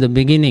good in the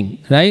beginning,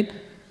 right?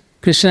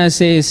 Krishna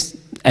says,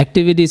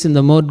 activities in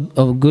the mode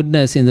of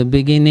goodness in the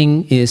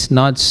beginning is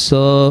not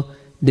so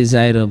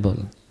desirable.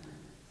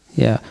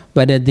 Yeah,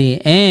 but at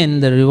the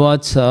end, the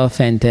rewards are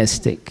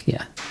fantastic.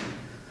 Yeah.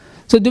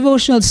 So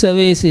devotional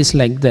service is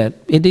like that.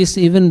 It is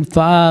even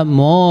far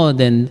more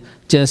than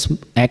just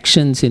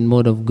actions in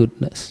mode of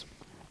goodness.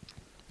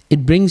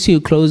 It brings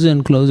you closer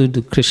and closer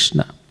to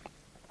Krishna.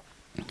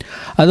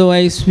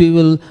 Otherwise, we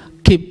will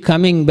keep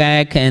coming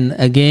back and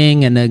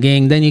again.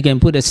 Then you can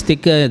put a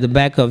sticker at the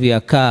back of your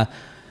car,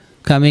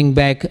 coming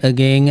back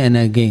again and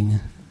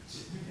again.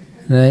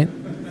 Right?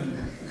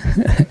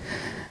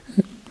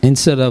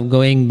 Instead of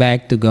going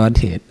back to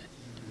Godhead,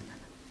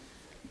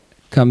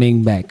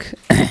 coming back.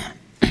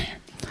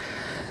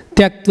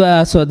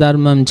 Tyaktva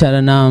swadharmam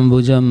charanam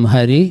bhujam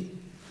hari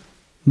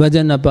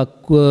bhajana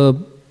pakva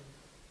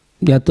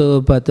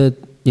yato patat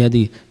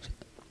yadi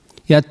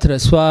yatra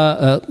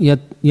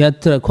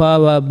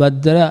kvava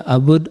badra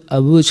abud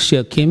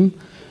avushya kim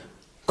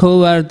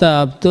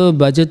kovarta apto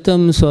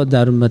bhajatam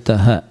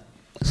swadharmataha.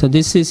 So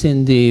this is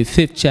in the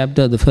 5th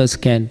chapter of the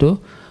 1st canto,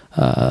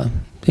 I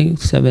think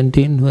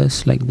 17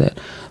 verse like that,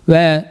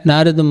 where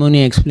Narada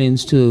Muni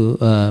explains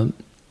to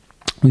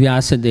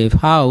Vyasadeva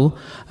how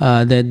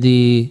that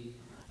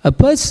a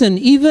person,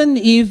 even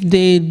if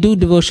they do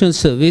devotional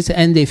service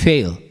and they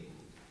fail,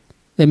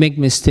 they make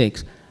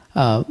mistakes,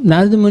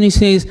 Narada Muni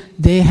says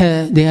they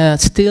are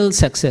still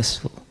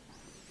successful.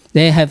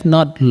 They have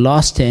not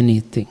lost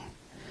anything.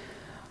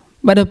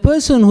 But a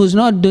person who's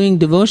not doing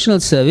devotional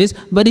service,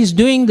 but is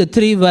doing the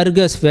 3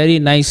 vargas very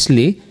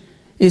nicely,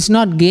 is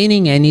not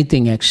gaining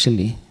anything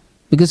actually.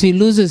 Because he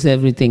loses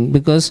everything.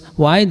 Because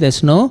why?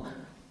 There's no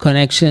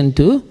connection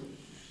to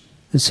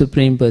the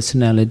Supreme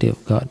Personality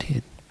of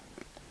Godhead.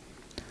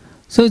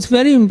 So it's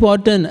very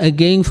important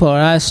again for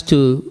us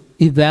to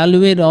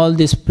evaluate all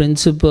these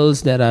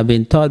principles that have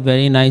been taught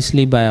very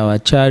nicely by our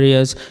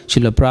acharyas,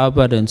 Srila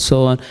Prabhupada and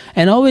so on,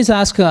 and always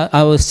ask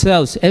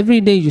ourselves, every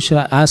day you should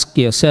ask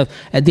yourself,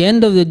 at the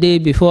end of the day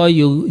before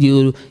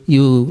you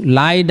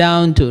lie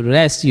down to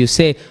rest, you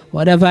say,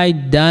 what have I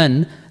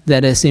done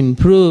that has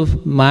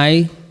improved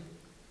my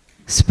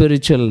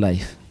spiritual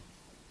life?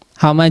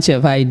 How much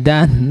have I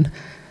done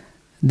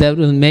that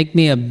will make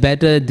me a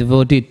better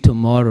devotee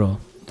tomorrow?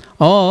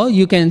 Or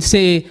you can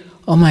say,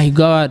 oh my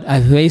God,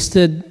 I've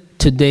wasted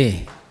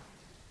today.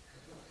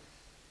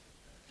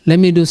 Let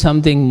me do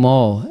something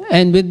more.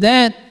 And with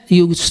that,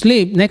 you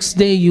sleep. Next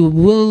day, you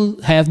will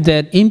have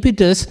that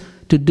impetus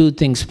to do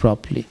things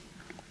properly.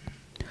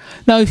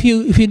 Now, if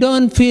you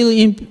don't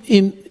feel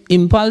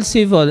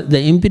impulsive or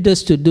the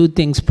impetus to do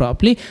things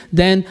properly,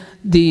 then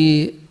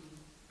the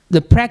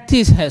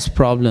practice has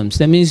problems.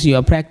 That means you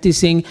are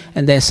practicing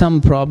and there are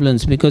some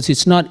problems because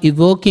it's not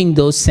evoking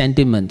those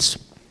sentiments.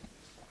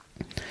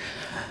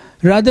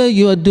 Rather,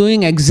 you are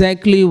doing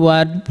exactly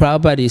what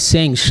Prabhupada is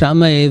saying,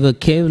 Shrama eva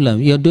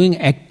kevalam. You are doing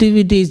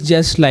activities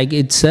just like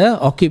it's an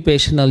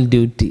occupational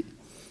duty.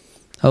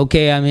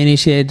 Okay, I'm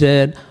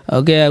initiated.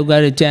 Okay, I've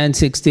got to chant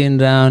 16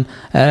 rounds.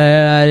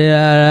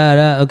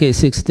 Okay,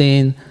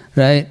 16,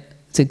 right?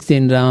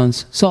 16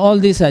 rounds. So all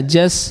these are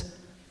just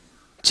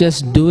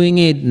doing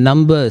it,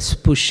 numbers,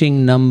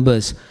 pushing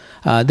numbers.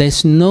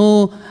 There's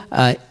no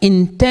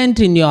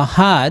intent in your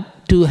heart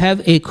to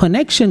have a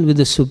connection with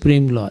the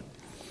Supreme Lord.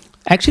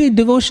 Actually,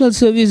 devotional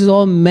service is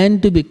all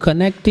meant to be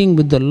connecting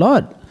with the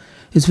Lord.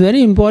 It's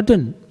very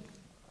important.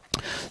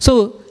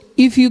 So,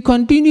 if you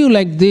continue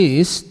like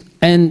this,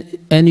 and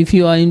if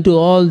you are into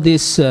all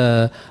these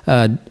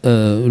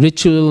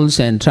rituals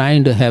and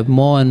trying to have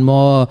more and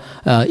more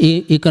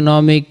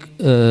economic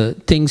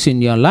things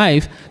in your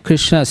life,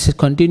 Krishna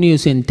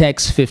continues in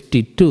text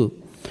 52.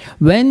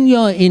 When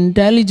your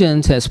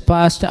intelligence has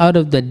passed out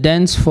of the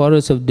dense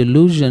forest of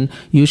delusion,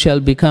 you shall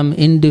become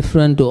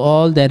indifferent to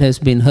all that has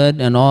been heard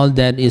and all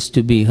that is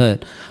to be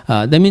heard.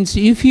 That means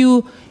if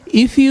you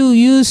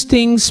use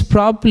things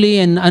properly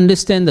and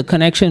understand the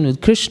connection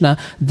with Krishna,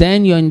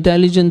 then your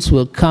intelligence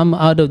will come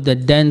out of the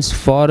dense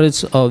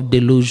forest of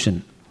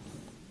delusion.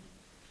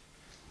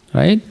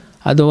 Right?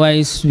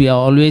 Otherwise, we are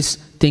always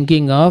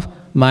thinking of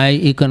my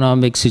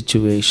economic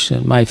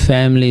situation, my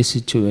family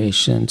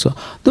situation. So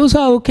those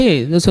are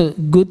okay, those are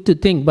good to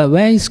think, but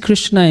where is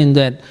Krishna in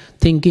that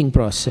thinking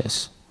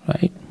process,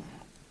 right?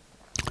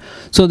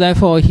 So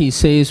therefore he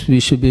says we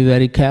should be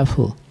very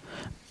careful.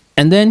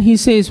 And then he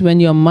says when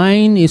your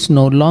mind is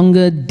no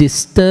longer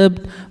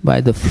disturbed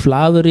by the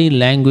flowery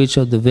language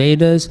of the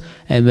Vedas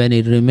and when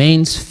it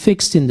remains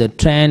fixed in the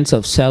trance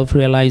of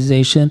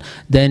self-realization,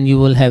 then you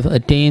will have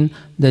attained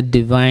the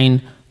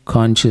divine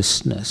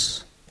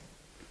consciousness.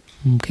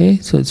 Okay,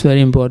 so it's very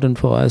important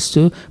for us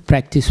to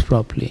practice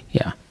properly.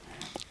 Yeah.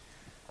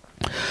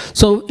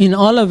 So in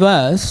all of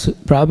us,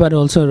 Prabhupada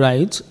also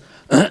writes,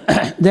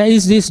 there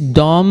is this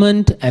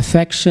dormant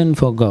affection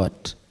for God.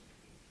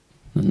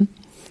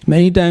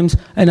 Many times,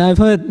 and I've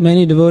heard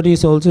many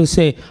devotees also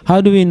say, how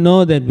do we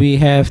know that we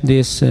have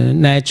this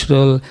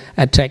natural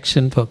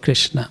attraction for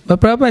Krishna?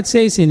 But Prabhupada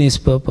says in his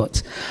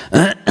purports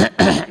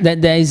that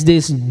there is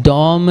this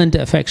dormant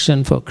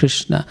affection for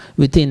Krishna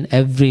within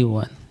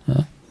everyone.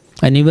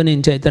 And even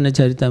in Chaitanya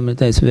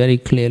Charitamrita it's very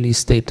clearly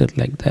stated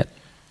like that.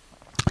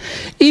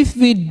 If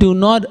we do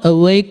not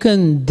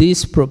awaken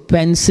this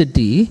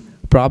propensity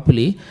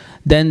properly,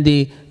 then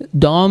the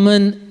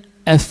dormant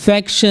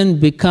affection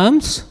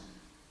becomes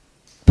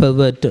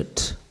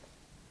perverted.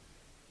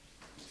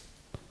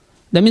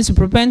 That means the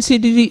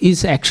propensity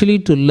is actually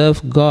to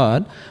love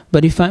God,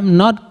 but if I'm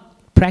not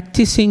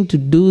practicing to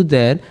do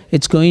that,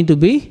 it's going to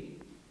be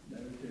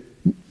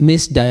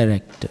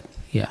misdirected.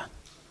 Yeah.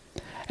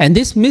 And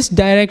this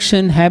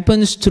misdirection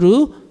happens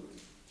through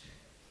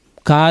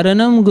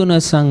karanam guna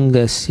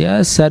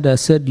sangasya sad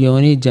asad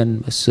yoni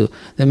janmasu.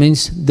 That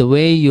means the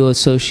way you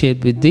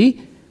associate with the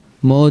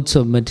modes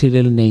of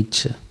material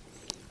nature.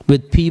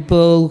 with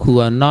people who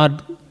are not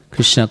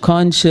Krishna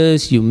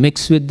conscious, you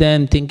mix with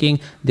them thinking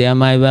they are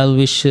my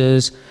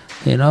well-wishers,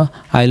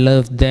 I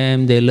love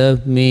them, they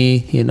love me,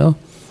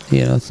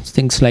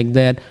 things like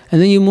that.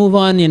 And then you move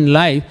on in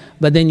life,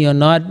 but then you're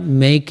not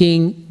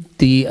making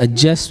the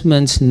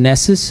adjustments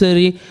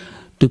necessary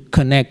to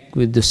connect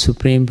with the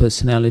Supreme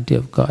Personality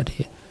of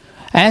Godhead.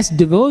 As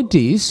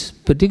devotees,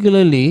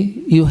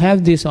 particularly, you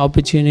have this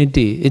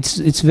opportunity.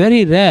 It's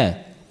very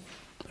rare,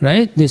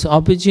 right? This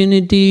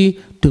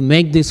opportunity to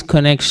make this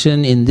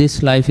connection in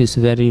this life is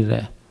very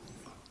rare.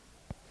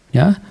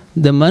 Yeah?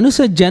 The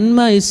Manusa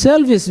Janma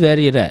itself is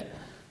very rare.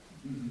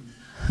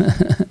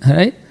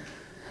 Right?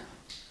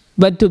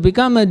 But to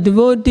become a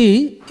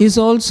devotee is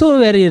also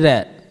very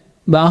rare.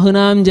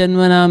 Bahunam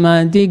janmanam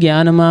anti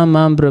jnanamam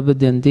mam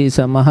prabhadyanti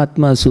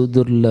samahatma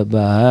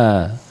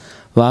sudurlabha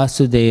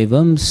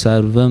vasudevam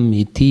sarvam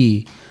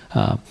iti.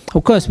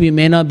 Of course, we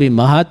may not be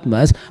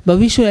Mahatmas, but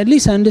we should at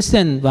least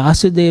understand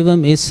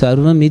Vasudevam is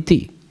sarvam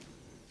iti.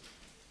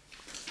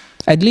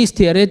 At least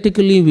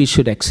theoretically, we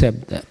should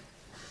accept that.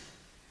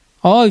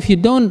 Or if you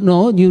don't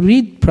know, you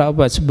read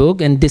Prabhupada's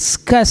book and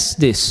discuss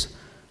this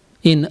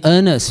in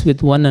earnest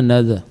with one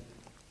another.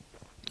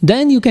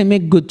 Then you can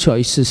make good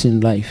choices in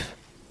life.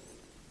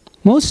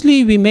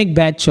 Mostly we make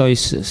bad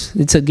choices.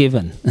 It's a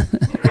given.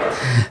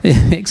 We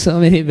make so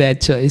many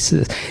bad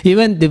choices.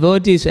 Even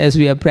devotees, as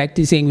we are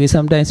practicing, we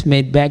sometimes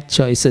make bad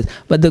choices.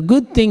 But the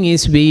good thing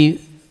is we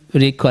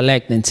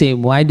recollect and say,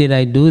 why did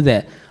I do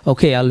that?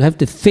 Okay, I'll have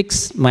to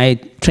fix my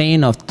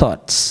train of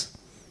thoughts.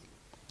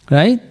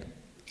 Right?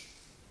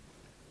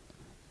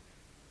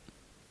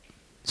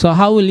 So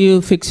how will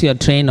you fix your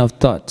train of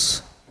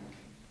thoughts?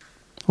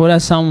 What are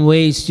some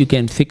ways you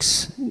can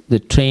fix the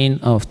train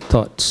of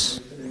thoughts?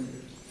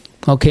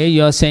 Okay,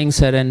 you're saying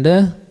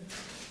surrender.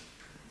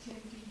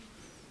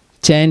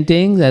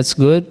 Chanting, that's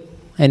good.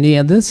 Any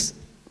others?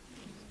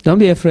 Don't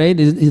be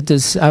afraid.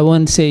 I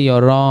won't say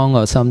you're wrong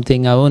or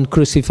something. I won't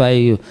crucify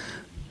you.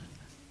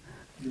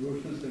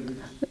 Devotional service.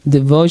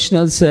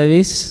 Devotional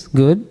service,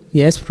 good.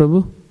 Yes,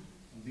 Prabhu?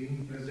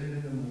 Being present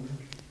in the moment.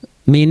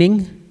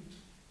 Meaning?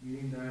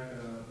 Meaning that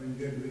when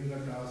we are doing a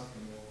task,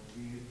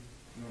 we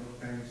a lot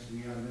of times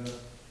we are the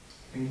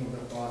think of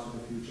the past or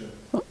the future.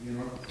 We are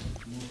not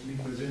mostly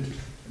present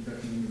in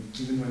that moment,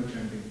 even while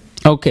chanting.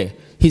 Okay.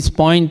 His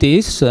point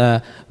is,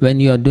 when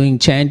you are doing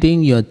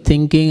chanting, you are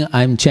thinking,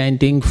 I'm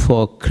chanting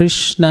for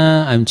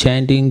Krishna, I'm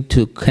chanting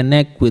to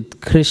connect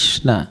with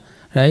Krishna,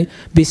 right?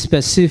 Be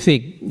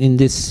specific in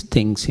these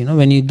things.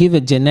 When you give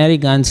a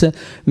generic answer,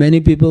 many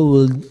people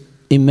will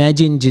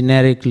imagine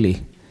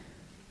generically.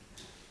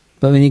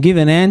 But when you give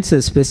an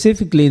answer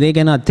specifically, they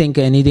cannot think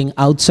anything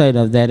outside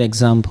of that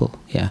example.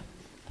 Yeah.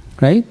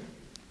 Right?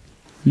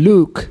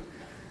 Luke.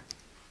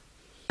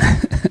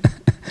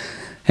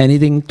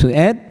 Anything to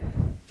add?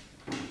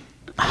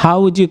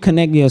 How would you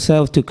connect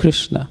yourself to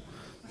Krishna?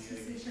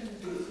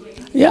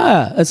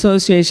 Yeah,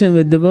 association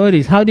with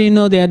devotees. How do you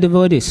know they are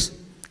devotees?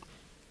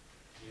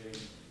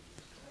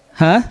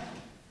 Huh?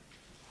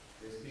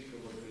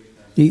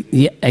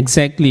 Yeah,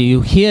 exactly.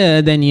 You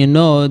hear, then you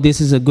know this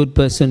is a good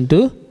person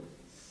to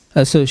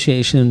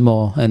association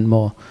more and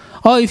more.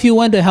 Or if you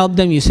want to help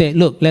them, you say,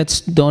 look, let's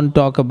don't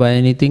talk about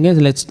anything else.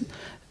 Let's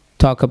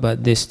talk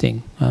about this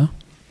thing. Huh?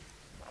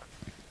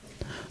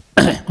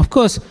 Of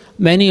course,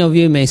 many of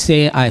you may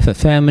say, I have a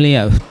family,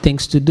 I have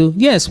things to do.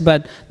 Yes,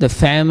 but the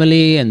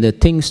family and the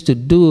things to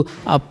do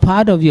are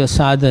part of your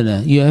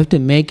sadhana. You have to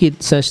make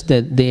it such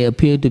that they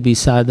appear to be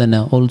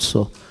sadhana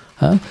also.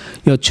 Huh?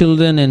 Your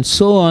children and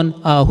so on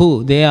are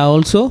who? They are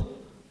also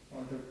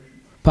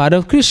part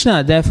of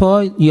Krishna.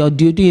 Therefore, your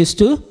duty is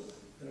to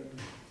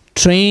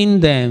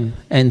train them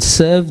and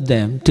serve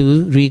them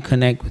to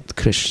reconnect with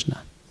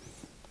Krishna.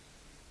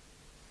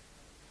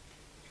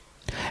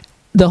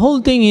 The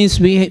whole thing is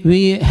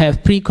we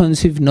have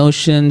preconceived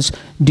notions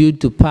due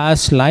to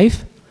past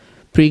life.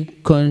 We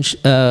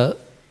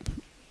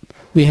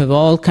have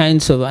all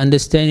kinds of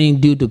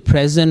understanding due to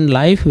present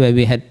life where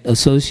we had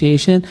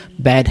association,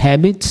 bad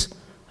habits,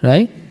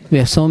 right? We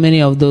have so many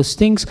of those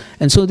things,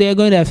 and so they are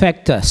going to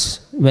affect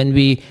us when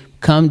we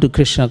come to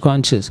Krishna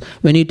consciousness.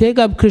 When you take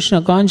up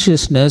Krishna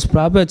consciousness,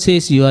 Prabhupada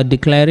says you are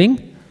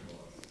declaring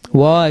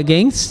war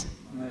against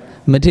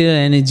material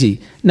energy.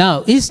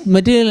 Now, is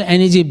material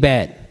energy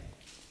bad?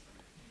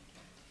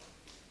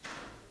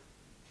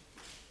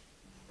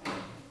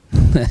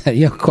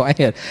 You're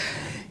quiet.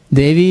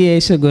 Devi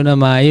Esha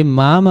Gunamaya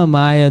Mama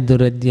Maya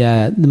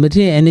Duradya. The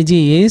material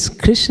energy is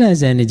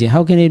Krishna's energy.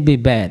 How can it be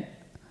bad?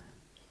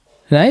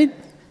 Right?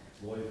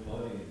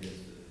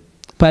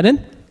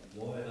 Pardon?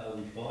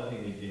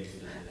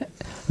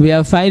 We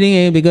are fighting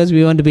it because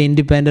we want to be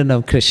independent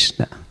of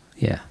Krishna.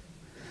 Yeah.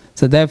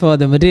 So therefore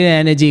the material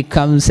energy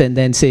comes and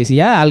then says,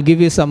 yeah, I'll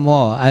give you some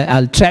more.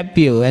 I'll trap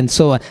you and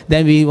so on.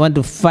 Then we want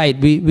to fight.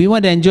 We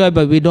want to enjoy,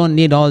 but we don't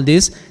need all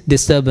these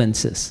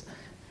disturbances.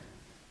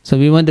 So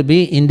we want to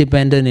be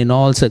independent in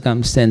all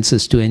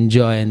circumstances to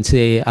enjoy and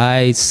say,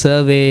 I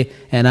survey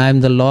and I'm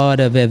the Lord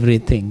of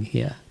everything.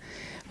 Yeah.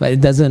 But it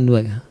doesn't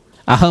work.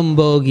 Aham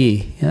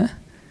bhogi. Yeah?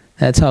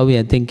 That's how we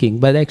are thinking.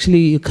 But actually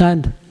you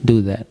can't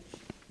do that.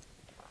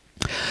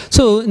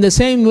 So in the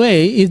same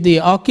way, if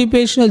the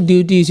occupational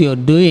duties you're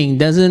doing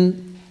doesn't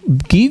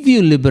give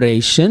you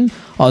liberation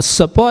or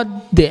support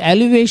the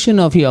elevation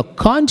of your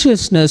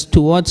consciousness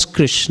towards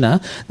Krishna,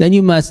 then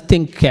you must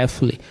think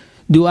carefully.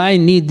 Do I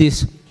need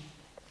this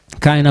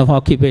kind of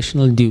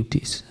occupational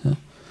duties?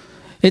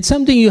 It's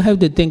something you have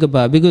to think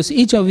about, because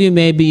each of you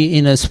may be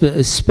in a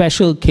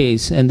special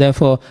case, and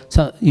therefore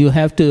you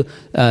have to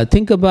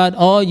think about,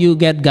 or you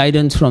get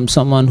guidance from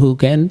someone who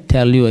can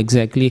tell you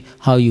exactly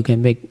how you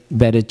can make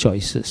better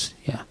choices.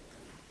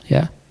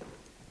 Yeah.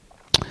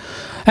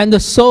 And the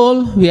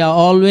soul, we are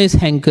always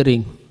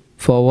hankering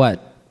for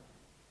what?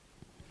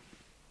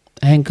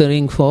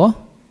 Hankering for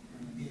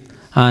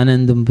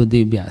Anandam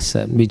Buddhi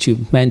Vyasa, which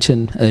you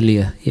mentioned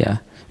earlier. Yeah.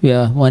 We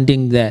are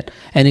wanting that.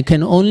 And it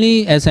can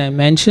only, as I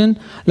mentioned,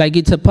 like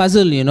it's a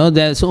puzzle,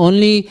 there's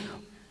only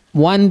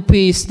one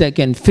piece that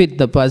can fit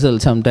the puzzle.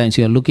 Sometimes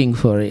you're looking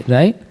for it,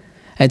 right?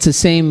 It's the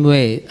same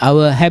way.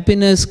 Our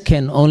happiness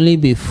can only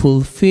be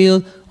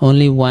fulfilled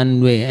only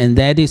one way, and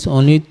that is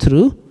only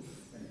through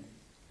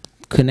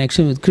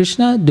connection with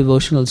Krishna,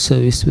 devotional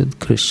service with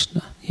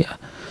Krishna. Yeah.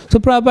 So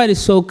Prabhupada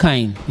is so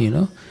kind,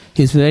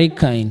 He's very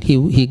kind.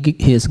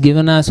 He has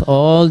given us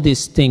all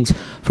these things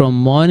from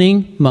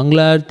morning,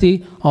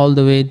 Mangala-arati, all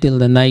the way till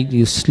the night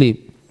you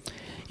sleep.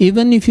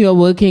 Even if you are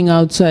working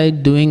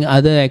outside, doing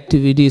other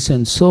activities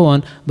and so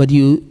on, but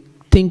you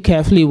think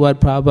carefully what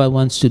Prabhupada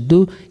wants to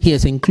do, he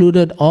has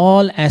included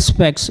all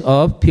aspects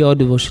of pure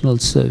devotional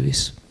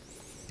service.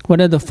 What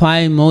are the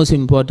 5 most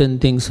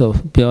important things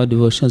of pure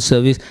devotional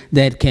service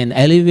that can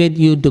elevate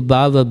you to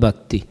Bhava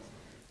Bhakti?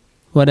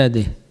 What are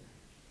they?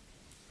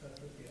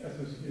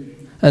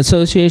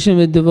 Association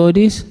with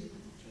devotees,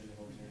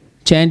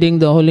 chanting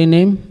the holy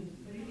name,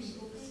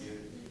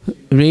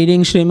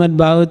 reading Srimad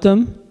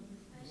Bhagavatam,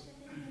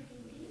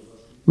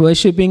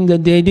 worshipping the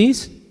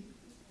deities,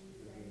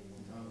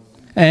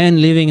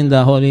 and living in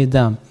the holy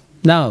dham.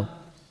 Now,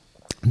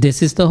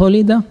 this is the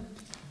holy dham,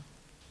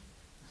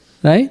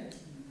 right?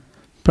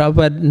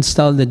 Prabhupada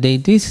installed the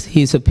deities.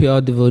 He is a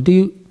pure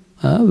devotee.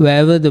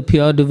 Wherever the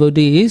pure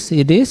devotee is,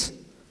 it is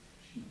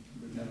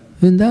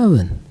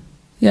Vrindavan.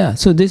 Yeah,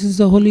 so this is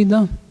the holy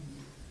dham.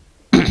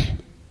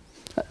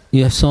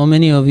 You have so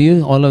many of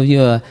you, all of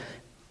you are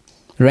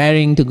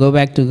raring to go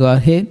back to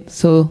Godhead.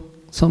 So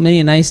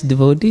many nice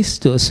devotees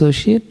to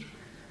associate.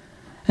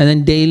 And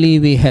then daily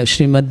we have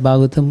Srimad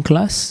Bhagavatam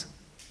class.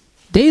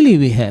 Daily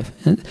we have.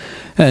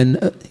 And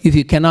if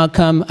you cannot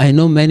come, I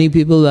know many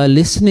people are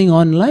listening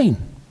online.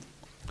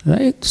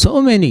 Right?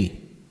 So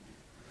many.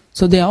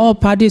 So they are all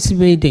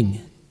participating.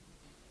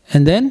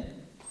 And then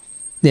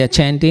they are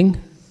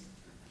chanting.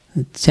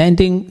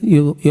 Chanting,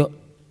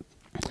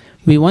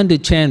 we want to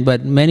chant,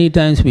 but many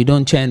times we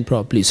don't chant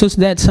properly. So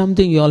that's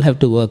something you all have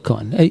to work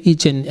on.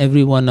 Each and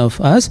every one of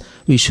us,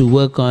 we should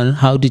work on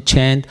how to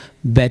chant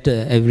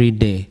better every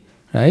day.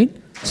 Right?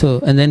 So,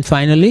 and then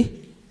finally?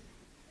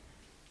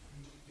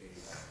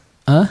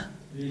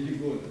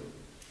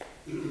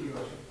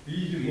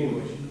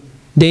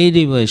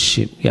 Deity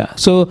worship. Yeah.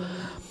 So,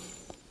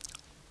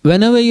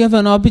 whenever you have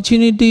an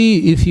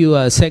opportunity, if you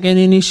are second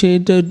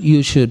initiated,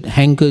 you should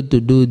hanker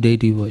to do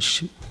deity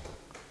worship.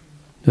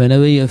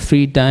 Whenever you have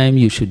free time,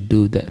 you should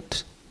do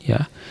that.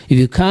 Yeah. If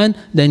you can't,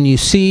 then you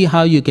see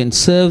how you can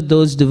serve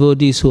those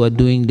devotees who are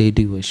doing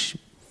deity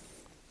worship.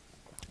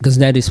 Because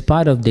that is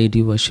part of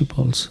deity worship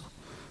also.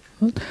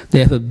 They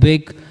have a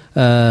big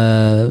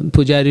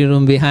pujari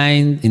room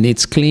behind, it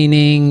needs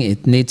cleaning,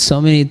 it needs so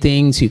many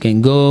things. You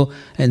can go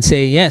and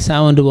say, yes, I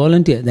want to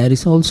volunteer. That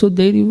is also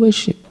deity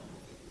worship.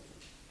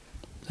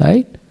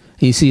 Right?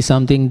 You see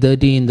something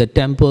dirty in the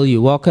temple,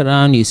 you walk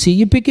around, you see,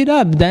 you pick it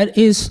up. That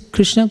is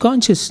Krishna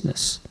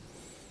consciousness.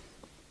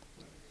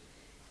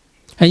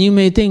 And you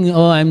may think,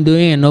 oh, I'm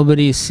doing and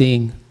nobody is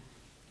seeing.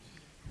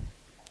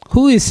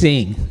 Who is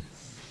seeing?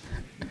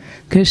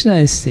 Krishna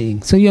is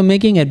seeing. So you're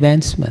making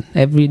advancement.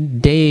 Every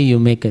day you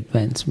make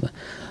advancement.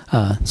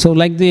 So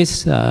like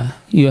this,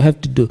 you have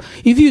to do.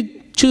 If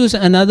you choose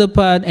another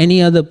path,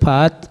 any other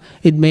path,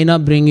 it may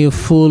not bring you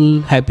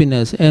full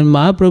happiness. And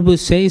Mahaprabhu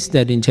says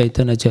that in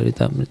Chaitanya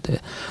Charitamrita.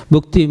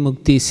 Bhukti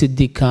mukti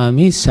siddhi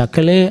kami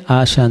sakale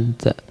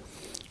ashanta.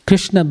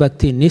 Krishna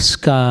bhakti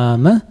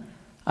niskama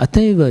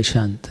ataiva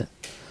shanta.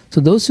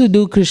 So those who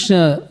do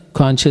Krishna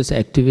conscious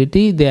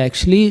activity, they are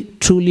actually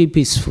truly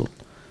peaceful.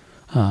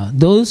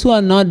 Those who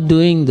are not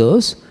doing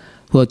those,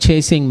 who are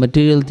chasing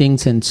material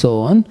things and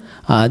so on,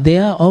 they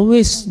are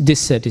always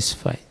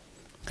dissatisfied.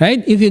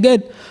 Right? If you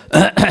get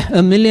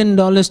 $1 million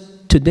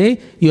today,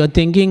 you are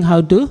thinking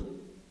how to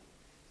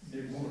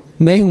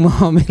make more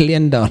 $1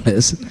 million.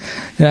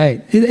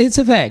 Right? It's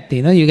a fact,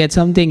 you get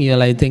something, you're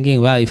like thinking,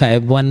 well, if I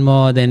have one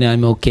more, then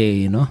I'm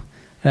okay,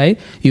 Right?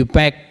 You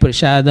pack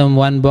prasadam,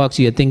 one box,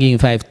 you're thinking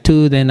if I have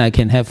 2, then I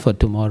can have for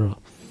tomorrow.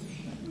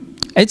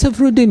 It's a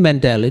fruity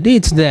mentality,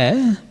 it's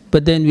there,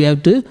 but then we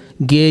have to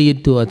gear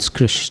it towards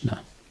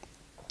Krishna.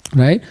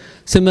 Right?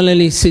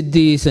 Similarly,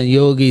 siddhis and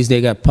yogis,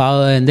 they got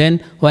power, and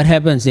then what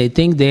happens? They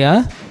think they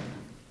are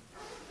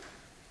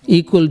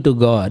equal to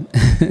God.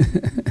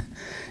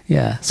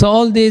 Yeah. So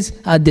all these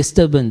are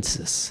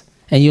disturbances.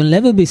 And you'll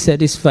never be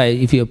satisfied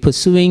if you're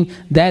pursuing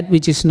that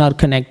which is not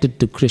connected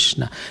to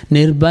Krishna.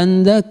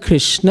 Nirbandha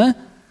Krishna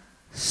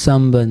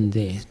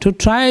Sambandhe. To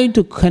try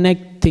to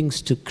connect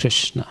things to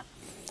Krishna.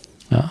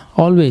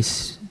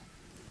 Always.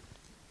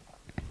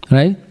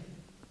 Right?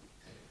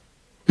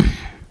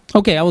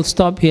 Okay, I will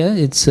stop here.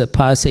 It's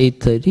past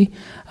 8:30.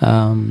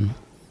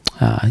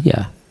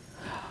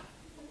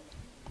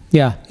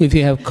 Yeah, if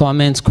you have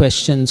comments,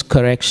 questions,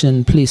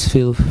 correction, please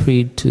feel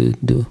free to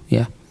do.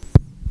 Yeah.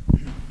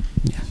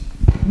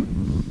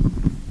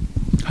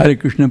 Hare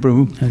Krishna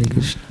Prabhu. Hare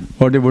Krishna.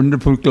 What a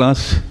wonderful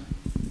class,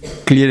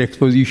 clear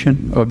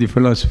exposition of the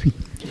philosophy.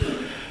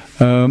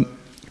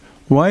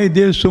 Why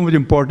there is so much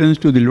importance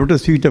to the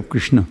lotus feet of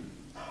Krishna?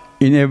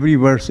 In every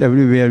verse,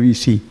 everywhere we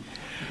see,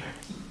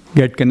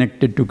 get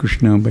connected to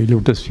Krishna by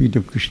lotus feet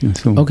of Krishna.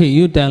 So, okay,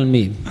 you tell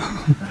me.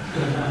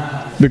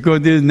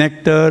 because there is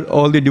nectar,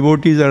 all the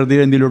devotees are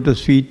there in the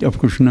lotus feet of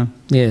Krishna.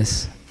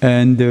 Yes.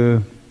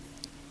 And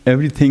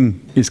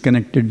everything is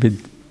connected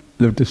with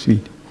lotus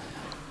feet.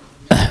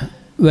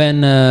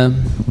 When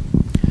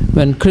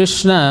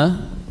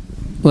Krishna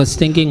was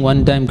thinking,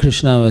 one time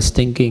Krishna was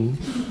thinking,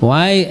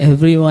 why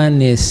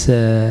everyone is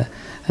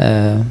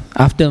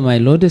after my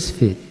lotus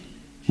feet?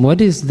 What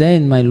is there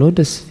in my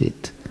lotus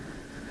feet?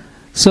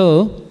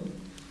 So,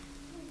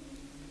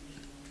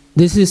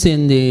 this is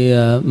in the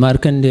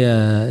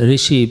Markandeya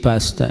Rishi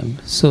pastime.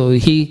 So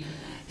he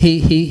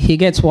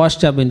gets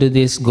washed up into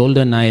this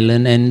golden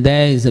island, and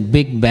there is a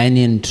big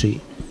banyan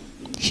tree.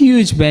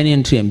 Huge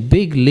banyan tree and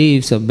big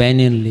leaves of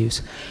banyan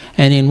leaves.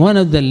 And in one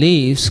of the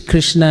leaves,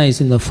 Krishna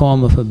is in the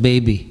form of a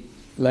baby.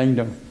 Lying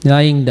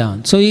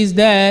down. So he's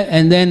there,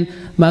 and then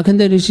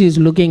Markandeya Rishi is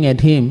looking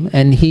at him,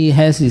 and he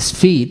has his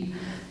feet,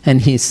 and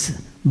he's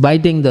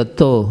biting the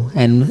toe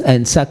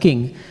and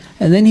sucking.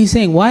 And then he's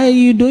saying, why are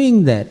you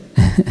doing that?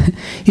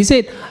 He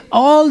said,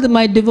 all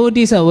my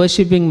devotees are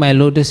worshipping my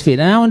lotus feet,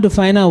 and I want to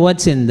find out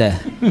what's in there.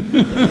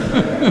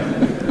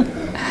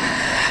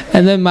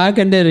 And then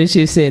Markandeya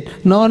Rishi said,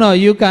 no,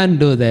 you can't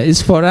do that.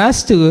 It's for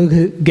us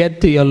to get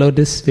to your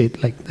lotus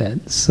feet like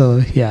that.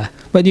 So, yeah.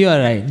 But you are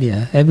right,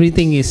 yeah.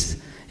 Everything is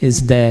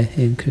there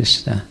in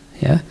Krishna,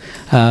 yeah.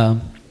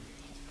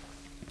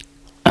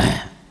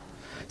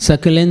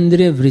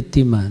 Sakalendriya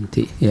vritti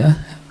manti, yeah.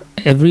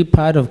 Every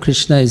part of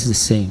Krishna is the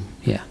same,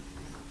 yeah.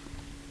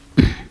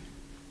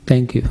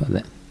 Thank you for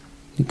that.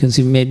 Because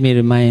you made me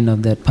remind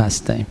of that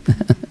pastime.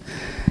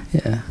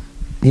 Yeah.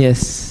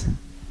 Yes.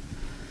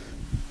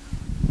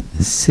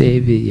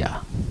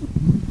 Seviya.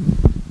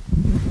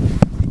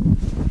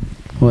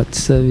 What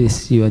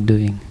service you are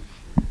doing?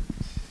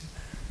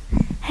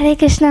 Hare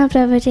Krishna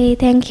Prabhuji,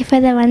 thank you for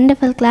the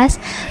wonderful class.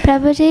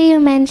 Prabhuji, you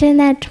mentioned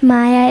that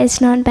Maya is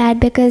not bad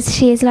because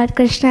she is Lord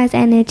Krishna's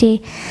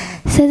energy.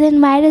 So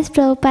then why does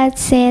Prabhupada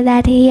say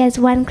that he has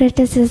one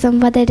criticism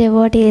for the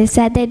devotees,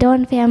 that they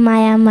don't fear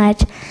Maya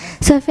much?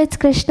 So if it's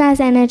Krishna's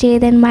energy,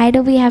 then why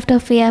do we have to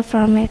fear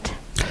from it?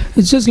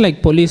 It's just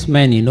like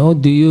policemen, you know.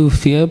 Do you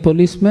fear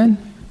policemen?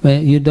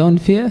 When you don't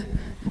fear,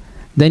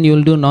 then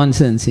you'll do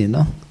nonsense, you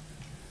know.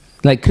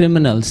 Like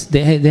criminals,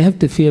 they have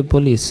to fear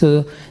police.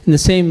 So in the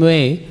same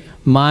way,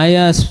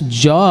 Maya's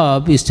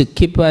job is to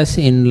keep us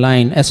in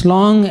line. As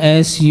long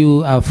as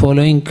you are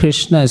following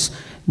Krishna's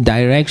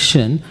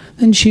direction,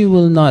 then she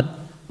will not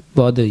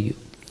bother you.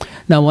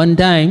 Now one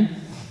time,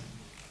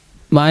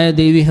 Maya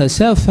Devi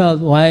herself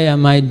felt, why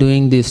am I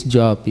doing this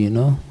job, you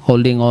know,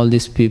 holding all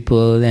these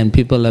people, and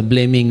people are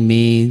blaming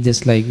me,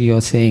 just like you're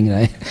saying,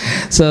 right?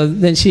 So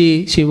then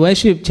she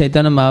worshipped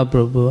Chaitanya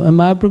Mahaprabhu, and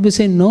Mahaprabhu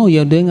said, no,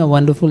 you're doing a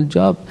wonderful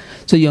job.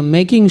 So you're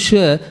making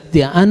sure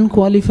the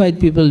unqualified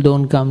people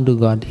don't come to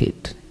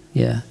Godhead.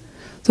 Yeah.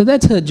 So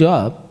that's her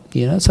job.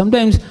 You know,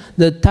 sometimes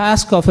the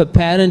task of a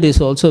parent is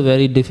also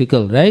very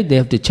difficult, right? They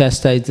have to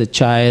chastise the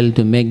child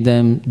to make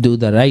them do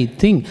the right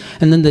thing.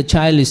 And then the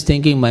child is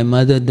thinking, my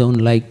mother don't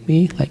like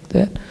me, like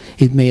that.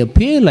 It may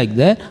appear like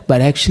that,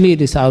 but actually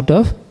it is out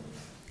of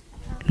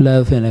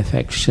love and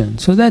affection.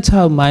 So that's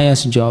how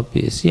Maya's job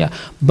is, yeah.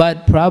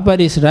 But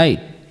Prabhupada is right.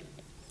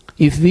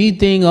 If we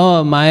think,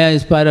 oh, Maya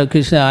is part of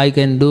Krishna, I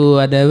can do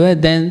whatever,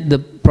 then the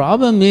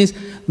problem is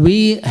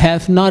we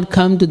have not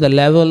come to the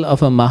level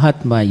of a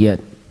Mahatma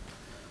yet.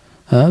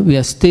 We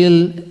are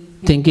still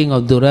thinking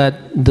of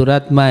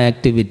Duratma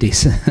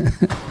activities.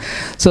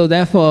 So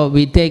therefore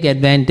we take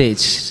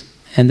advantage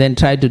and then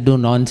try to do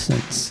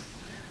nonsense.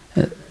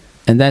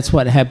 And that's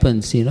what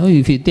happens, you know.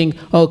 If you think,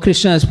 oh,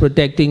 Krishna is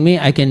protecting me,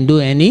 I can do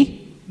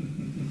any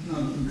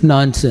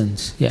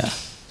nonsense. Yeah.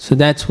 So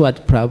that's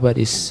what Prabhupada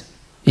is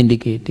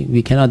indicating.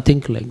 We cannot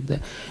think like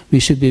that.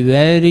 We should be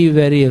very,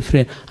 very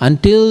afraid.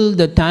 Until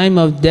the time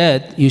of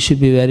death, you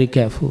should be very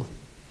careful.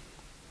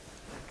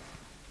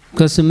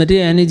 Because the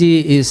material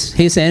energy is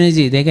his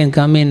energy, they can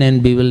come in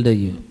and bewilder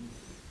you.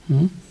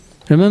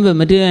 Remember,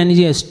 material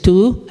energy has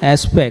two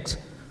aspects,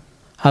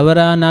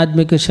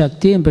 avaranadmika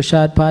shakti and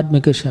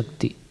prashadpadmika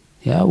shakti.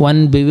 Yeah?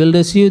 One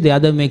bewilders you, the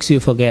other makes you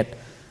forget.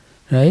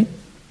 Right?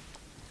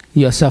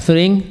 You're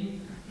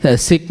suffering,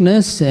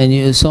 sickness and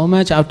you so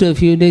much, after a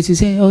few days you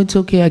say, oh, it's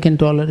okay, I can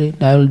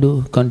tolerate, I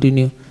will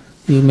continue.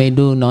 You may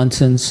do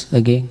nonsense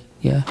again,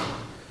 yeah.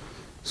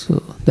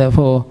 So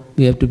therefore,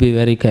 we have to be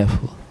very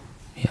careful,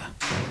 yeah.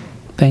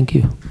 Thank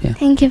you, yeah.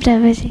 Thank you,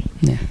 Prabhuji.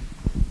 Yeah.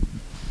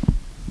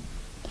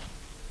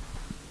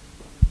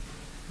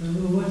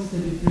 What's the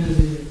difference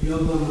in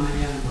Yoga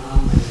Maya and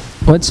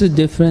Mahamaya? What's the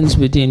difference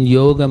between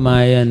Yoga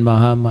Maya and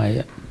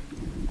Mahamaya?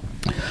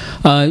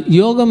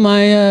 Yoga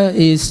Maya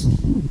is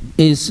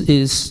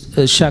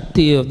a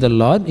Shakti of the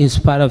Lord, is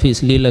part of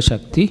his Leela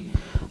Shakti.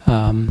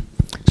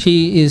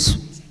 She is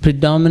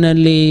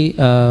predominantly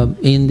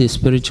in the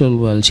spiritual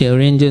world. She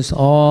arranges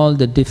all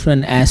the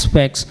different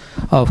aspects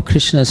of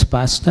Krishna's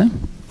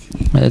pastime.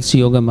 That's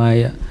Yoga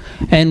Maya.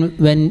 And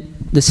when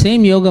the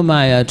same Yoga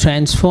Maya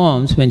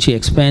transforms when she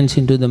expands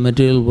into the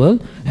material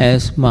world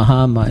as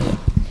Mahamaya.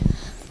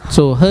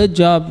 So her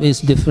job is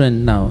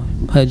different now.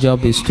 Her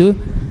job is to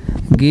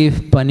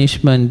give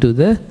punishment to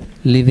the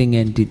living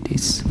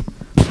entities.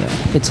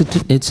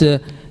 Yeah.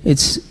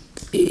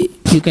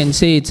 You can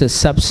say it's a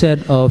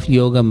subset of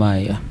Yoga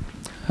Maya,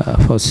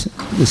 for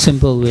the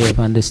simple way of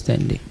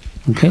understanding.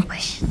 Okay?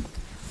 Durga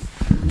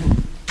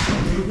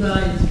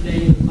is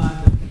playing the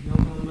part of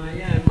Yoga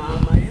Maya and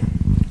Mahamaya?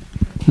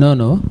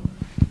 No.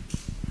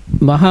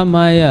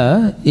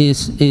 Mahamaya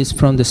is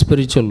from the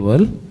spiritual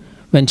world.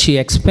 When she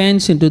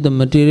expands into the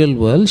material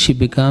world, she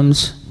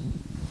becomes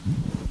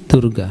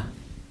Durga.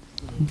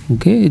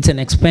 Okay? It's an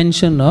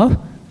expansion of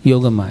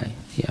Yoga Maya.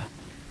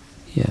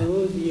 Yeah.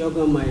 Who is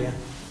Yoga Maya?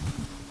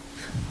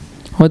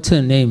 What's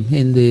her name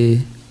in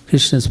the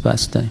Krishna's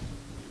pastime?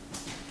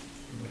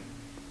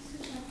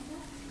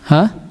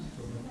 Huh?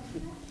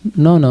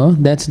 No,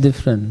 that's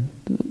different.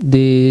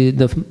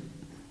 The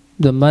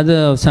mother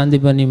of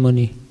Sandipani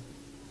Muni.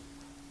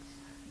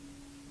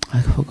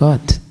 I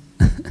forgot.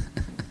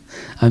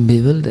 I'm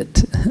bewildered.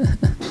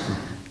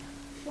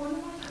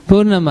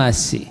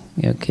 Purnamasi.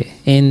 Okay.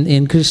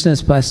 In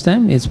Krishna's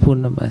pastime, it's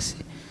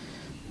Purnamasi.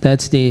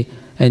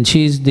 And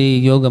she's the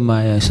Yoga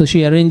Maya. So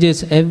she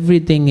arranges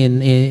everything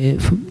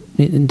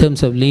in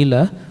terms of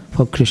Leela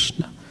for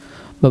Krishna.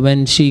 But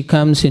when she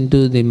comes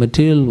into the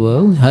material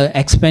world, her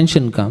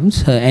expansion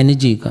comes, her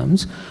energy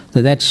comes.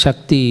 So that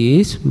Shakti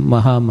is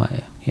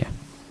Mahamaya. Yeah.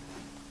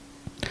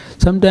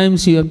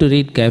 Sometimes you have to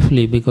read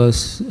carefully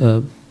because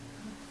the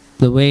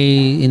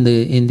way in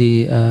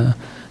the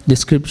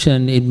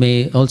description, it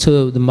may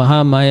also, the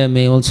Mahamaya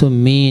may also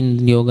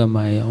mean Yoga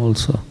Maya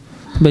also.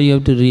 But you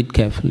have to read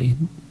carefully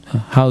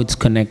how it's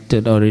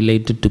connected or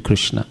related to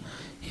Krishna.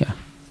 Yeah.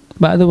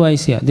 But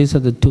otherwise, yeah, these are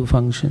the two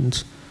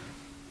functions.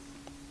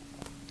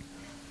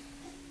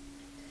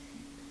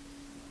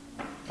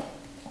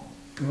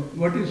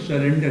 What is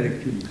surrender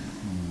actually?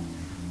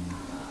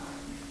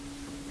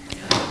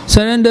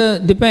 Surrender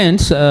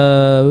depends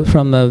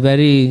from a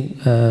very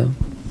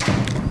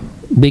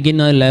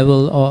beginner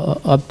level or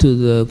up to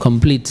the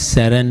complete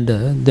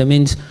surrender. That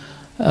means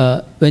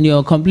when you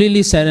are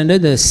completely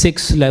surrendered, there are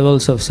 6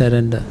 levels of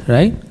surrender,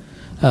 right?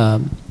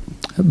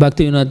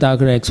 Bhaktivinoda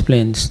Thakur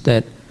explains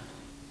that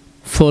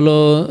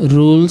follow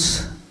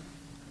rules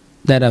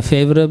that are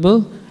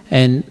favorable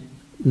and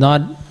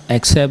not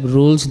accept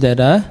rules that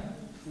are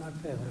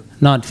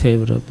not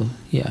favorable.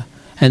 Yeah.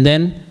 And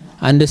then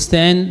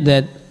understand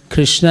that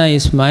Krishna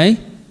is my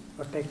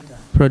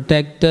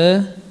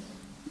protector,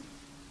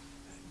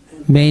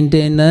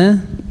 maintainer.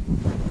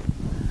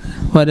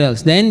 What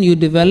else? Then you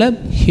develop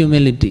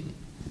humility.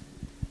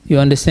 You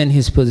understand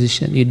his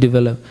position, you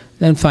develop.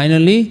 Then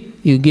finally,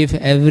 you give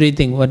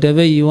everything,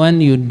 whatever you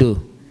want, you do.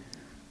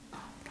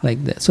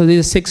 Like that. So there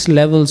are 6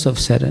 levels of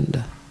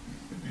surrender.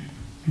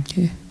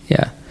 Okay?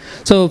 Yeah.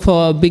 So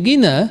for a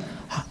beginner,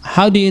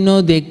 how do you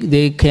know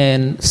they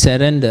can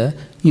surrender?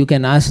 You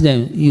can ask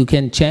them, you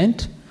can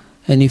chant,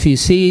 and if you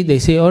see, they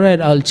say, all right,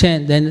 I'll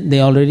chant, then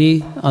they're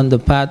already on the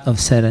path of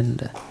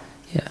surrender.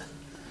 Yeah.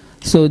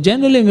 So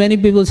generally many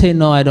people say,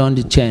 no, I don't want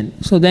to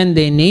chant. So then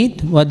they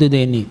need, what do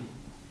they need?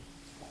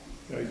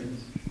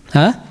 Guidance.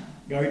 Huh?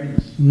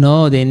 Guidance.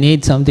 No, they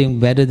need something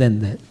better than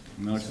that.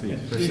 Not faith.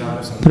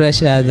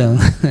 Prasadam.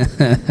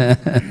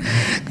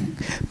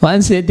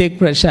 Once they take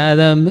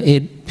prasadam,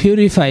 it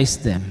purifies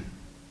them.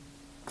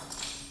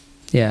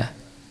 Yeah.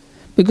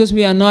 Because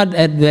we are not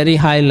at very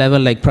high level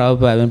like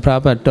Prabhupada. When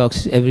Prabhupada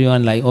talks,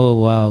 everyone like, oh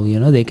wow,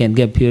 they can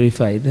get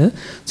purified.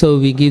 So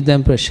we give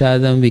them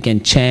prasadam, we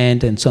can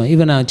chant and so on.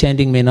 Even our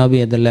chanting may not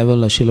be at the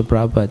level of Srila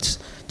Prabhupada's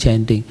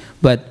chanting.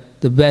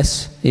 But the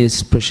best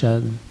is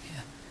prasadam.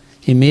 Yeah.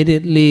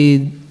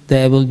 Immediately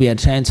there will be a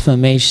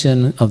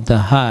transformation of the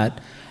heart.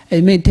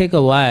 It may take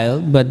a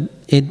while, but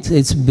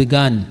it's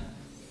begun.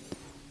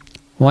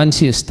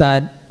 Once you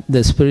start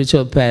the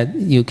spiritual path,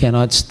 you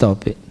cannot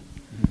stop it.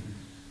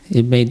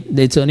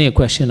 It's only a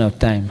question of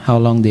time, how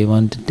long they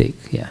want to take,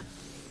 yeah.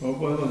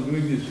 Prabhupada was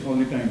doing this all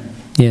the time.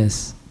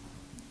 Yes.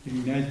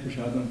 Taking nice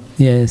prasadam.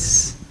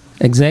 Yes,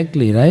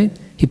 exactly, right?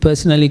 He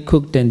personally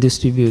cooked and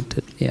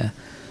distributed, yeah.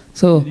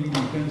 So,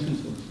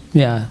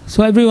 yeah,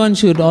 so everyone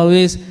should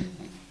always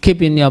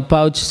keep in your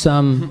pouch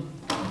some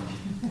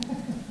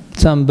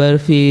some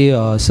burfi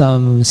or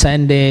some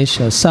sandesh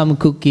or some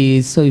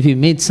cookies. So if you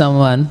meet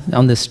someone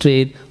on the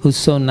street who's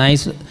so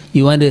nice,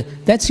 you want to,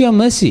 that's your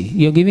mercy.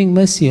 You're giving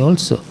mercy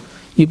also.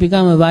 You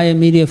become a via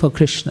media for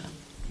Krishna.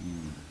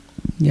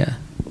 Yeah.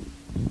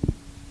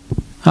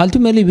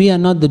 Ultimately, we are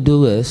not the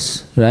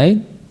doers, right?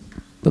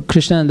 But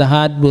Krishna in the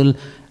heart will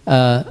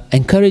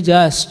encourage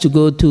us to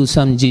go to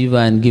some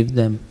jiva and give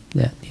them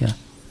that. Yeah.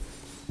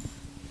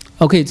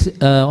 Okay, it's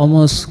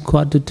almost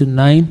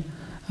 8:45.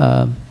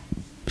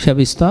 Shall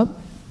we stop?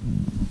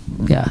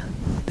 Yeah.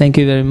 Thank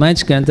you very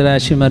much. Grantara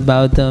Srimad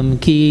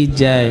Bhagavatam ki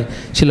jai.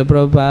 Srila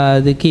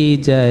Prabhupada ki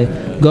jai.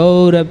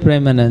 Gaura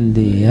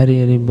Premanandi. Hari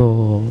Hari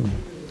Bol.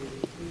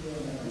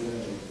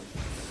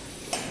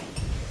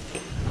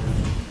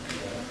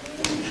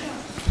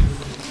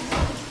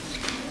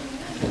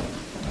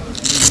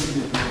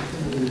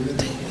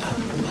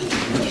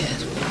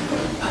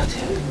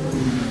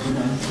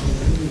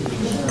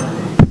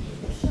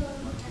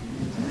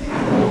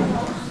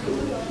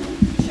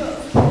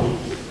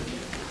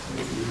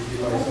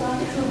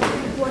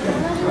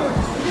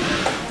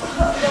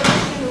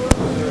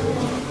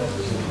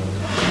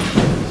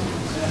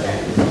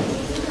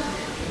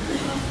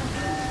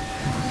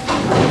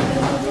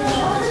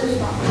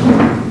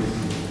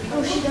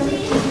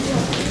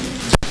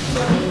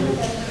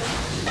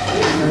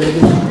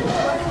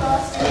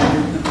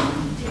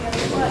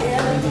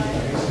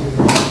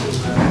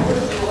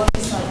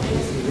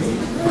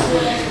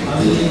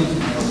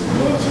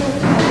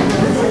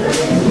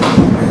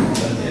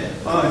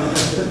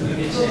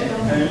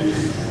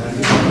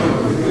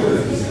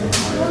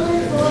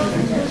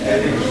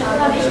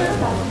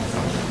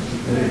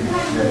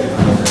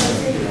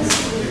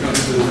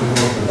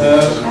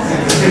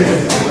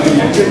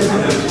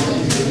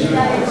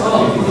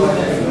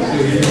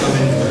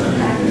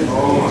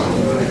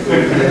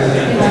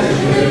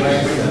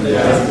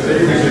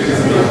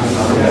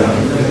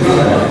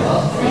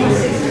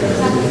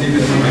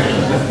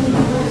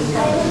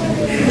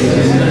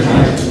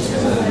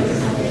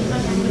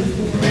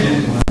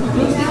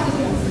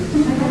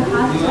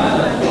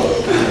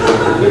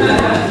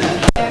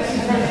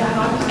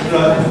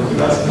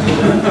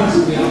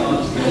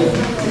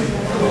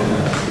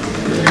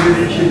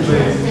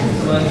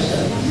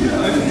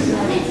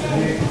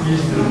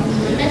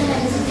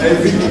 I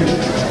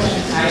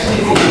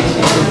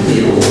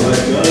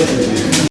think